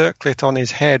odd-looking circlet on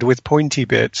his head with pointy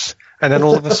bits, and then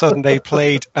all of a sudden they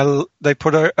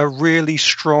put a really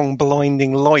strong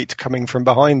blinding light coming from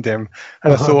behind him,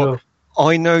 and I thought,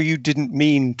 I know you didn't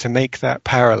mean to make that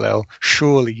parallel.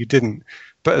 Surely you didn't.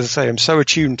 But as I say, I'm so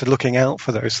attuned to looking out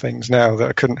for those things now that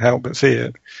I couldn't help but see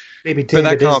it. Maybe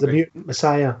David is the mutant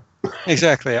messiah.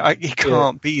 Exactly. He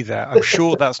can't be that. I'm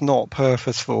sure that's not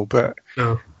purposeful, but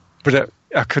I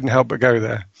couldn't help but go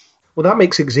there. Well, that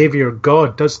makes Xavier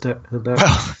God, doesn't it?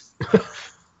 Well,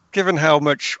 given how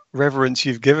much reverence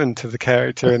you've given to the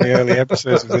character in the early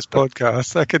episodes of this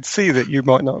podcast, I could see that you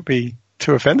might not be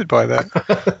too offended by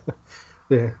that.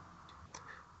 Yeah.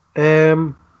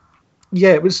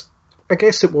 It was. I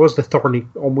guess it was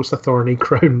almost a thorny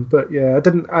crown, but yeah,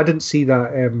 I didn't see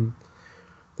that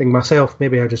thing myself.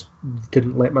 Maybe I just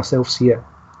didn't let myself see it.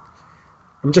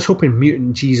 I'm just hoping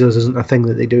mutant Jesus isn't a thing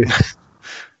that they do.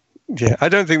 Yeah, I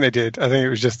don't think they did. I think it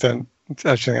was just it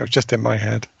was just in my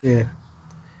head. Yeah,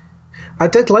 I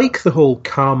did like the whole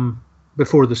calm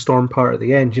before the storm part at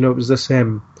the end. It was this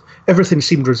everything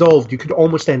seemed resolved. You could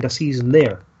almost end a season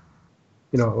there.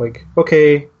 Like,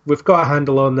 okay, we've got a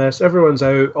handle on this. Everyone's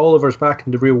out. Oliver's back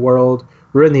in the real world.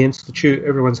 We're in the Institute.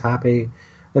 Everyone's happy.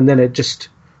 And then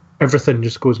everything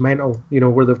just goes mental.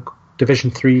 Where the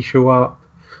Division 3 show up.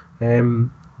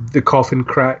 The coffin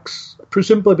cracks.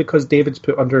 Presumably because David's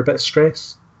put under a bit of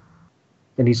stress.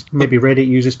 And he's maybe ready to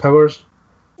use his powers.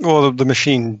 Well, the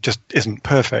machine just isn't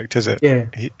perfect, is it? Yeah.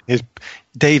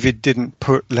 David didn't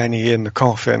put Lenny in the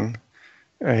coffin.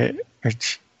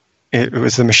 It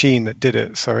was the machine that did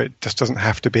it, so it just doesn't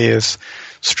have to be as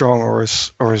strong or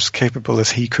as capable as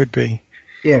he could be.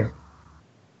 Yeah.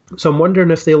 So I'm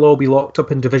wondering if they'll all be locked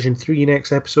up in Division 3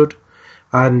 next episode,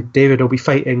 and David will be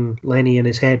fighting Lenny in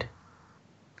his head.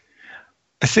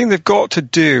 I think they've got to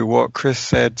do what Chris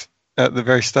said at the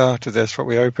very start of this, what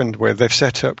we opened with. They've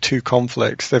set up two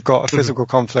conflicts. They've got a physical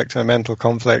conflict and a mental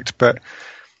conflict, but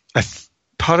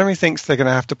part of me thinks they're going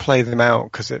to have to play them out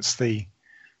because it's the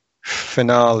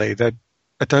finale.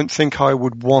 I don't think I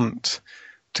would want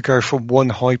to go from one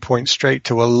high point straight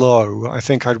to a low. I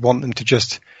think I'd want them to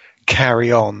just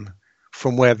carry on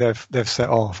from where they've set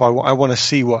off. I want to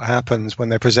see what happens when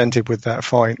they're presented with that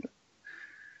fight.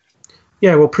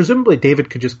 Yeah, well, presumably David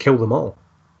could just kill them all,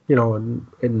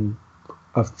 in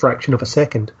a fraction of a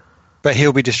second. But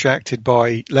he'll be distracted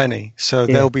by Lenny, so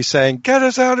they'll be saying, "Get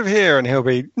us out of here," and he'll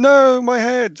be, "No, my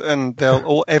head," and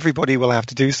everybody will have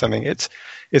to do something. It's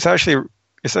actually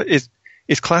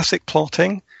classic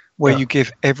plotting where you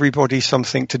give everybody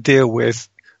something to deal with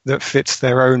that fits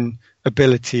their own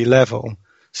ability level.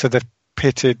 So they've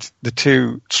pitted the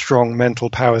two strong mental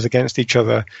powers against each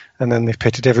other, and then they've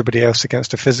pitted everybody else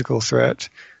against a physical threat.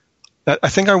 I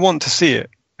think I want to see it.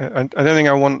 I don't think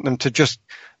I want them to just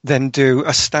then do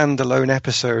a standalone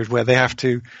episode where they have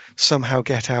to somehow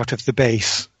get out of the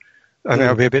base. I think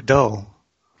that'll be a bit dull.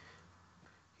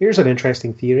 Here's an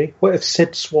interesting theory. What if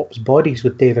Sid swaps bodies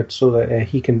with David so that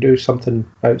he can do something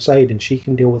outside and she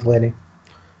can deal with Lenny?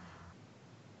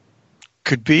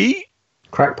 Could be.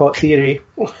 Crackpot theory.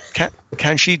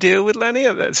 Can she deal with Lenny?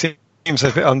 That seems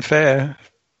a bit unfair.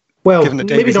 Well, given that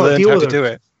maybe David's not learned deal how with to her. do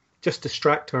it. Just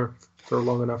distract her for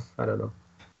long enough. I don't know.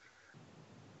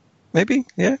 Maybe,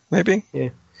 yeah, maybe. Yeah.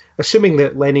 Assuming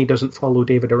that Lenny doesn't follow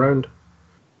David around.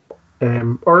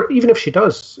 Or even if she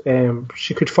does,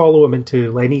 she could follow him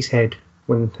into Lenny's head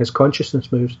when his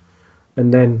consciousness moves.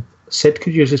 And then Sid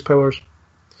could use his powers.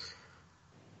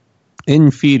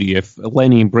 In theory, if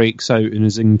Lenny breaks out and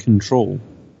is in control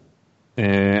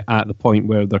at the point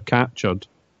where they're captured,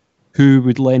 who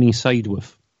would Lenny side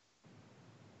with?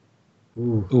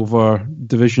 Over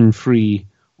Division 3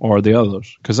 or the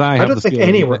others? Because I have the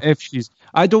feeling that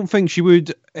I don't think she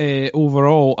would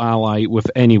overall ally with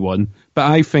anyone,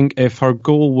 but I think if her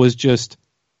goal was just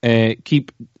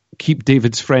keep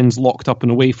David's friends locked up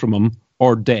and away from him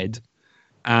or dead,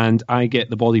 and I get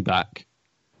the body back,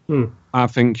 I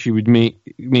think she would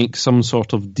make some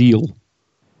sort of deal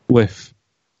with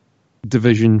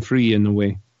Division 3 in a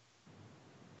way.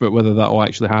 But whether that will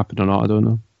actually happen or not, I don't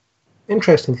know.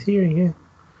 Interesting theory, yeah.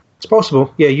 It's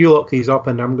possible. Yeah, you lock these up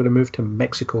and I'm going to move to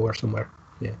Mexico or somewhere.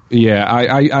 Yeah. Yeah,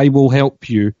 I will help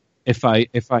you if I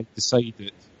decide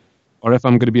it. Or if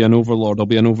I'm going to be an overlord, I'll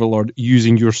be an overlord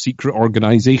using your secret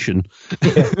organization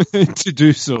to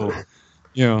do so.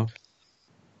 Yeah.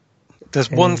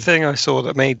 There's one thing I saw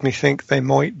that made me think they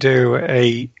might do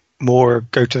a more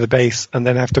go to the base and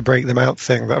then have to break them out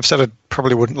thing that I've said I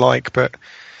probably wouldn't like, but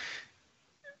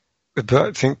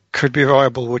I think could be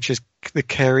viable, which is the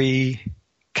Carrie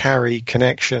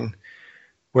connection,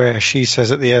 where she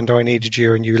says at the end, "I needed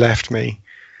you and you left me."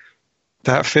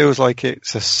 That feels like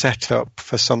it's a setup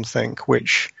for something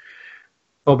which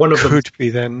could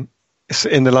be then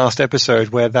in the last episode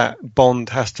where that bond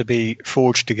has to be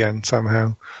forged again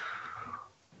somehow.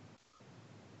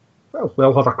 Well,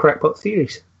 we'll have our crackpot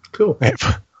theories. Cool. Yep.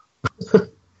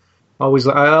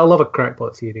 I love a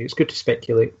crackpot theory. It's good to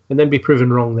speculate and then be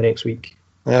proven wrong the next week.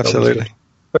 Absolutely.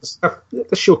 But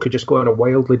the show could just go in a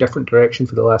wildly different direction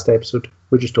for the last episode.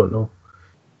 We just don't know.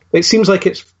 It seems like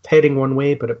it's heading one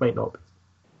way, but it might not be.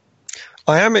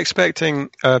 I am expecting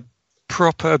a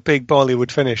proper big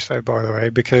Bollywood finish, though, by the way,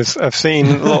 because I've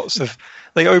seen lots of...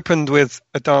 They opened with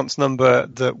a dance number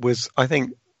that was, I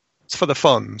think, for the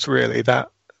funds, really,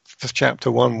 that chapter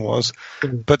 1 was.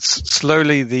 But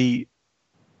slowly the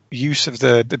use of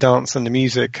the dance and the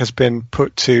music has been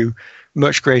put to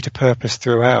much greater purpose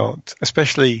throughout,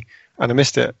 especially, and I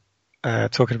missed it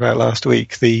talking about last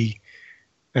week, the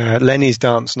Lenny's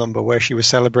dance number where she was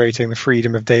celebrating the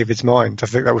freedom of David's mind. I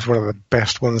think that was one of the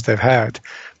best ones they've had.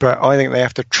 But I think they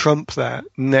have to trump that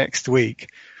next week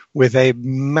with a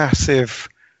massive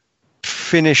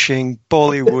finishing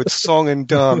Bollywood song and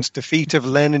dance defeat of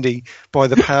Lenny by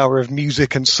the power of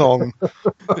music and song.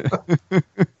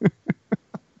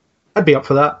 I'd be up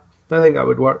for that. I think that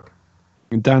would work.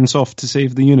 Dance off to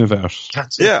save the universe.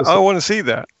 I want to see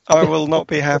that. I will not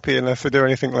be happy unless they do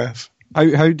anything less.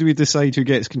 How do we decide who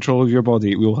gets control of your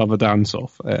body? We'll have a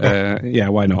dance-off. Yeah,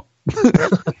 why not?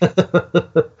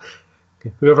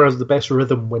 Whoever has the best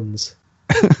rhythm wins.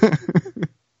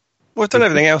 Well, I've done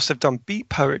everything else. They've done beat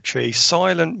poetry,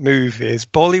 silent movies.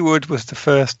 Bollywood was the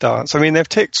first dance. I mean, they've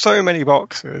ticked so many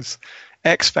boxes.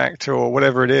 X Factor or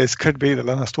whatever it is could be the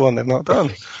last one they've not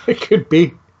done. It could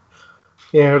be.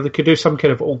 Yeah, or they could do some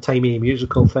kind of old-timey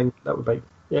musical thing. That would be...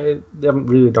 Yeah, they haven't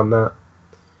really done that.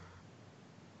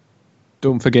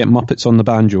 Don't forget Muppets on the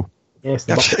Banjo. Yes,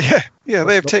 yeah,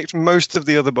 they've ticked most of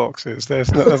the other boxes.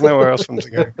 There's nowhere else for them to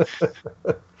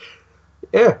go.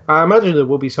 Yeah, I imagine there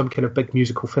will be some kind of big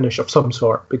musical finish of some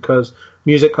sort, because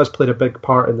music has played a big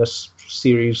part in this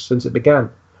series since it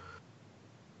began.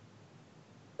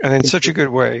 And in such a good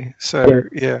way. So,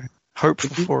 yeah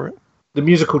hopeful for it. The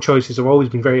musical choices have always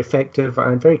been very effective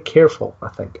and very careful, I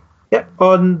think. Yeah,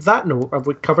 on that note, have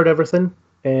we covered everything?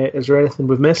 Is there anything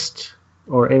we've missed?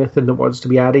 Or anything that wants to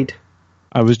be added?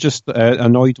 I was just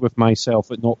annoyed with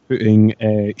myself at not putting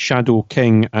Shadow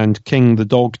King and King the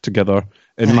dog together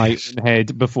in my own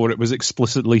head before it was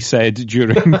explicitly said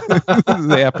during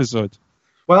the episode.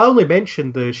 Well, I only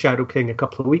mentioned the Shadow King a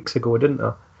couple of weeks ago, didn't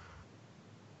I?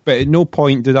 But at no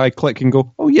point did I click and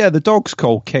go, oh yeah, the dog's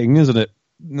called King, isn't it?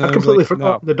 No, I completely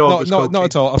forgot the dog was called Not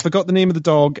at all. I forgot the name of the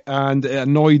dog, and it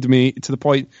annoyed me to the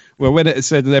point where when it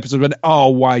said in the episode, I went, oh,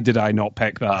 why did I not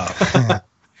pick that up?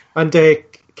 And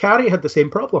Carrie had the same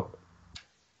problem.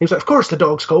 He was like, of course the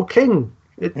dog's called King.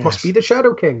 It must be the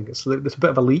Shadow King. It's a bit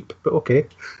of a leap, but okay.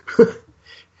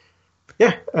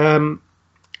 Yeah,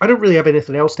 I don't really have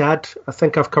anything else to add. I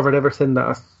think I've covered everything that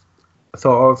I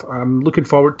thought of. I'm looking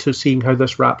forward to seeing how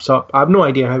this wraps up. I have no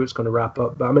idea how it's going to wrap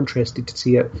up, but I'm interested to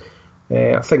see it.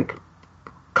 I think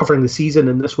covering the season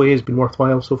in this way has been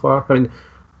worthwhile so far. I mean,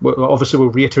 obviously we'll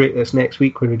reiterate this next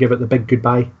week when we give it the big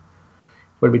goodbye.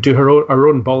 When we do our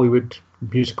own Bollywood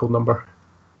musical number.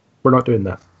 We're not doing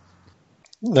that.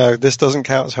 No, this doesn't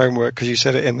count as homework because you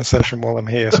said it in the session while I'm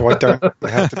here, so I don't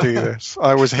have to do this.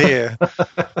 I was here.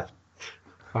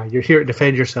 You're here to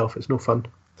defend yourself. It's no fun.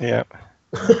 Yeah.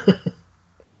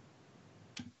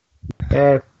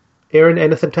 Aaron,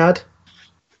 anything to add?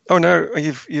 Oh no,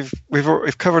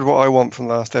 we've covered what I want from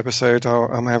last episode.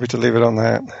 I'm happy to leave it on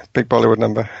that. Big Bollywood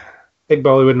number. Big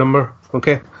Bollywood number.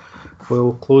 Okay.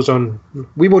 We'll close on...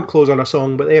 We won't close on a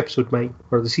song, but the episode might,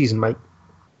 or the season might.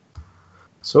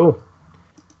 So,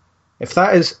 if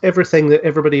that is everything that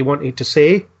everybody wanted to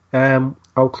say,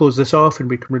 I'll close this off and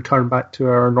we can return back to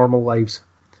our normal lives.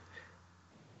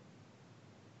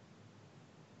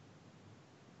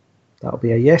 That'll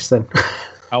be a yes then.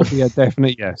 I'll be a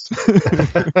definite yes.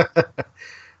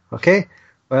 Okay.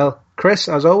 Well, Chris,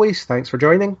 as always, thanks for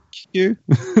joining. Thank you.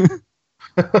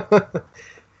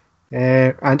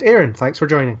 And Aaron, thanks for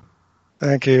joining.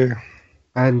 Thank you.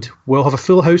 And we'll have a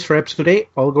full house for episode 8,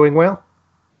 all going well.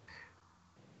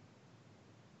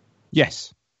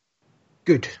 Yes.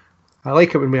 Good. I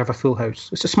like it when we have a full house.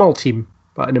 It's a small team,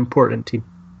 but an important team.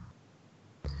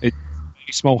 It's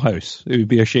a small house. It would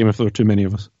be a shame if there were too many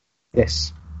of us.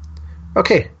 Yes.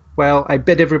 Okay. Well, I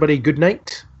bid everybody good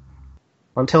night.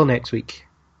 Until next week.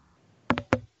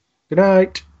 Good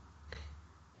night.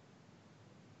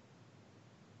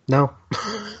 No.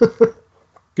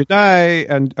 Good night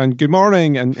and good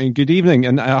morning and good evening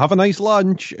and have a nice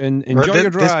lunch and enjoy your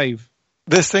drive.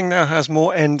 This thing now has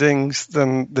more endings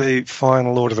than the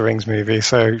final Lord of the Rings movie,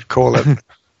 so call it.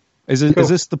 Is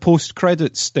this the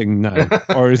post-credits sting now?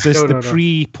 Or is this the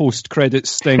pre-post-credits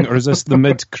sting? Or is this the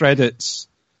mid-credits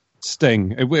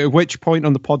sting? At which point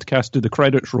on the podcast do the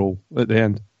credits roll at the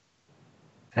end?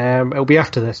 It'll be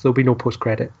after this. There'll be no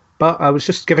post-credit. But I was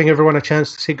just giving everyone a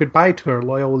chance to say goodbye to our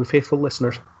loyal and faithful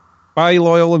listeners. Bye,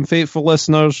 loyal and faithful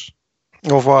listeners.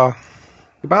 Au revoir.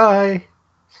 Goodbye.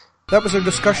 That was our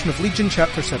discussion of Legion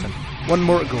Chapter 7. One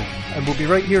more to go, and we'll be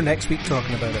right here next week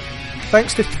talking about it.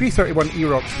 Thanks to 331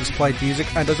 E-Rock for the supplied music,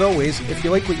 and as always, if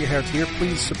you like what you heard here,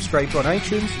 please subscribe on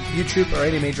iTunes, YouTube, or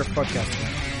any major podcast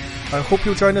app. I hope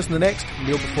you'll join us in the next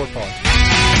Kneel Before Pod.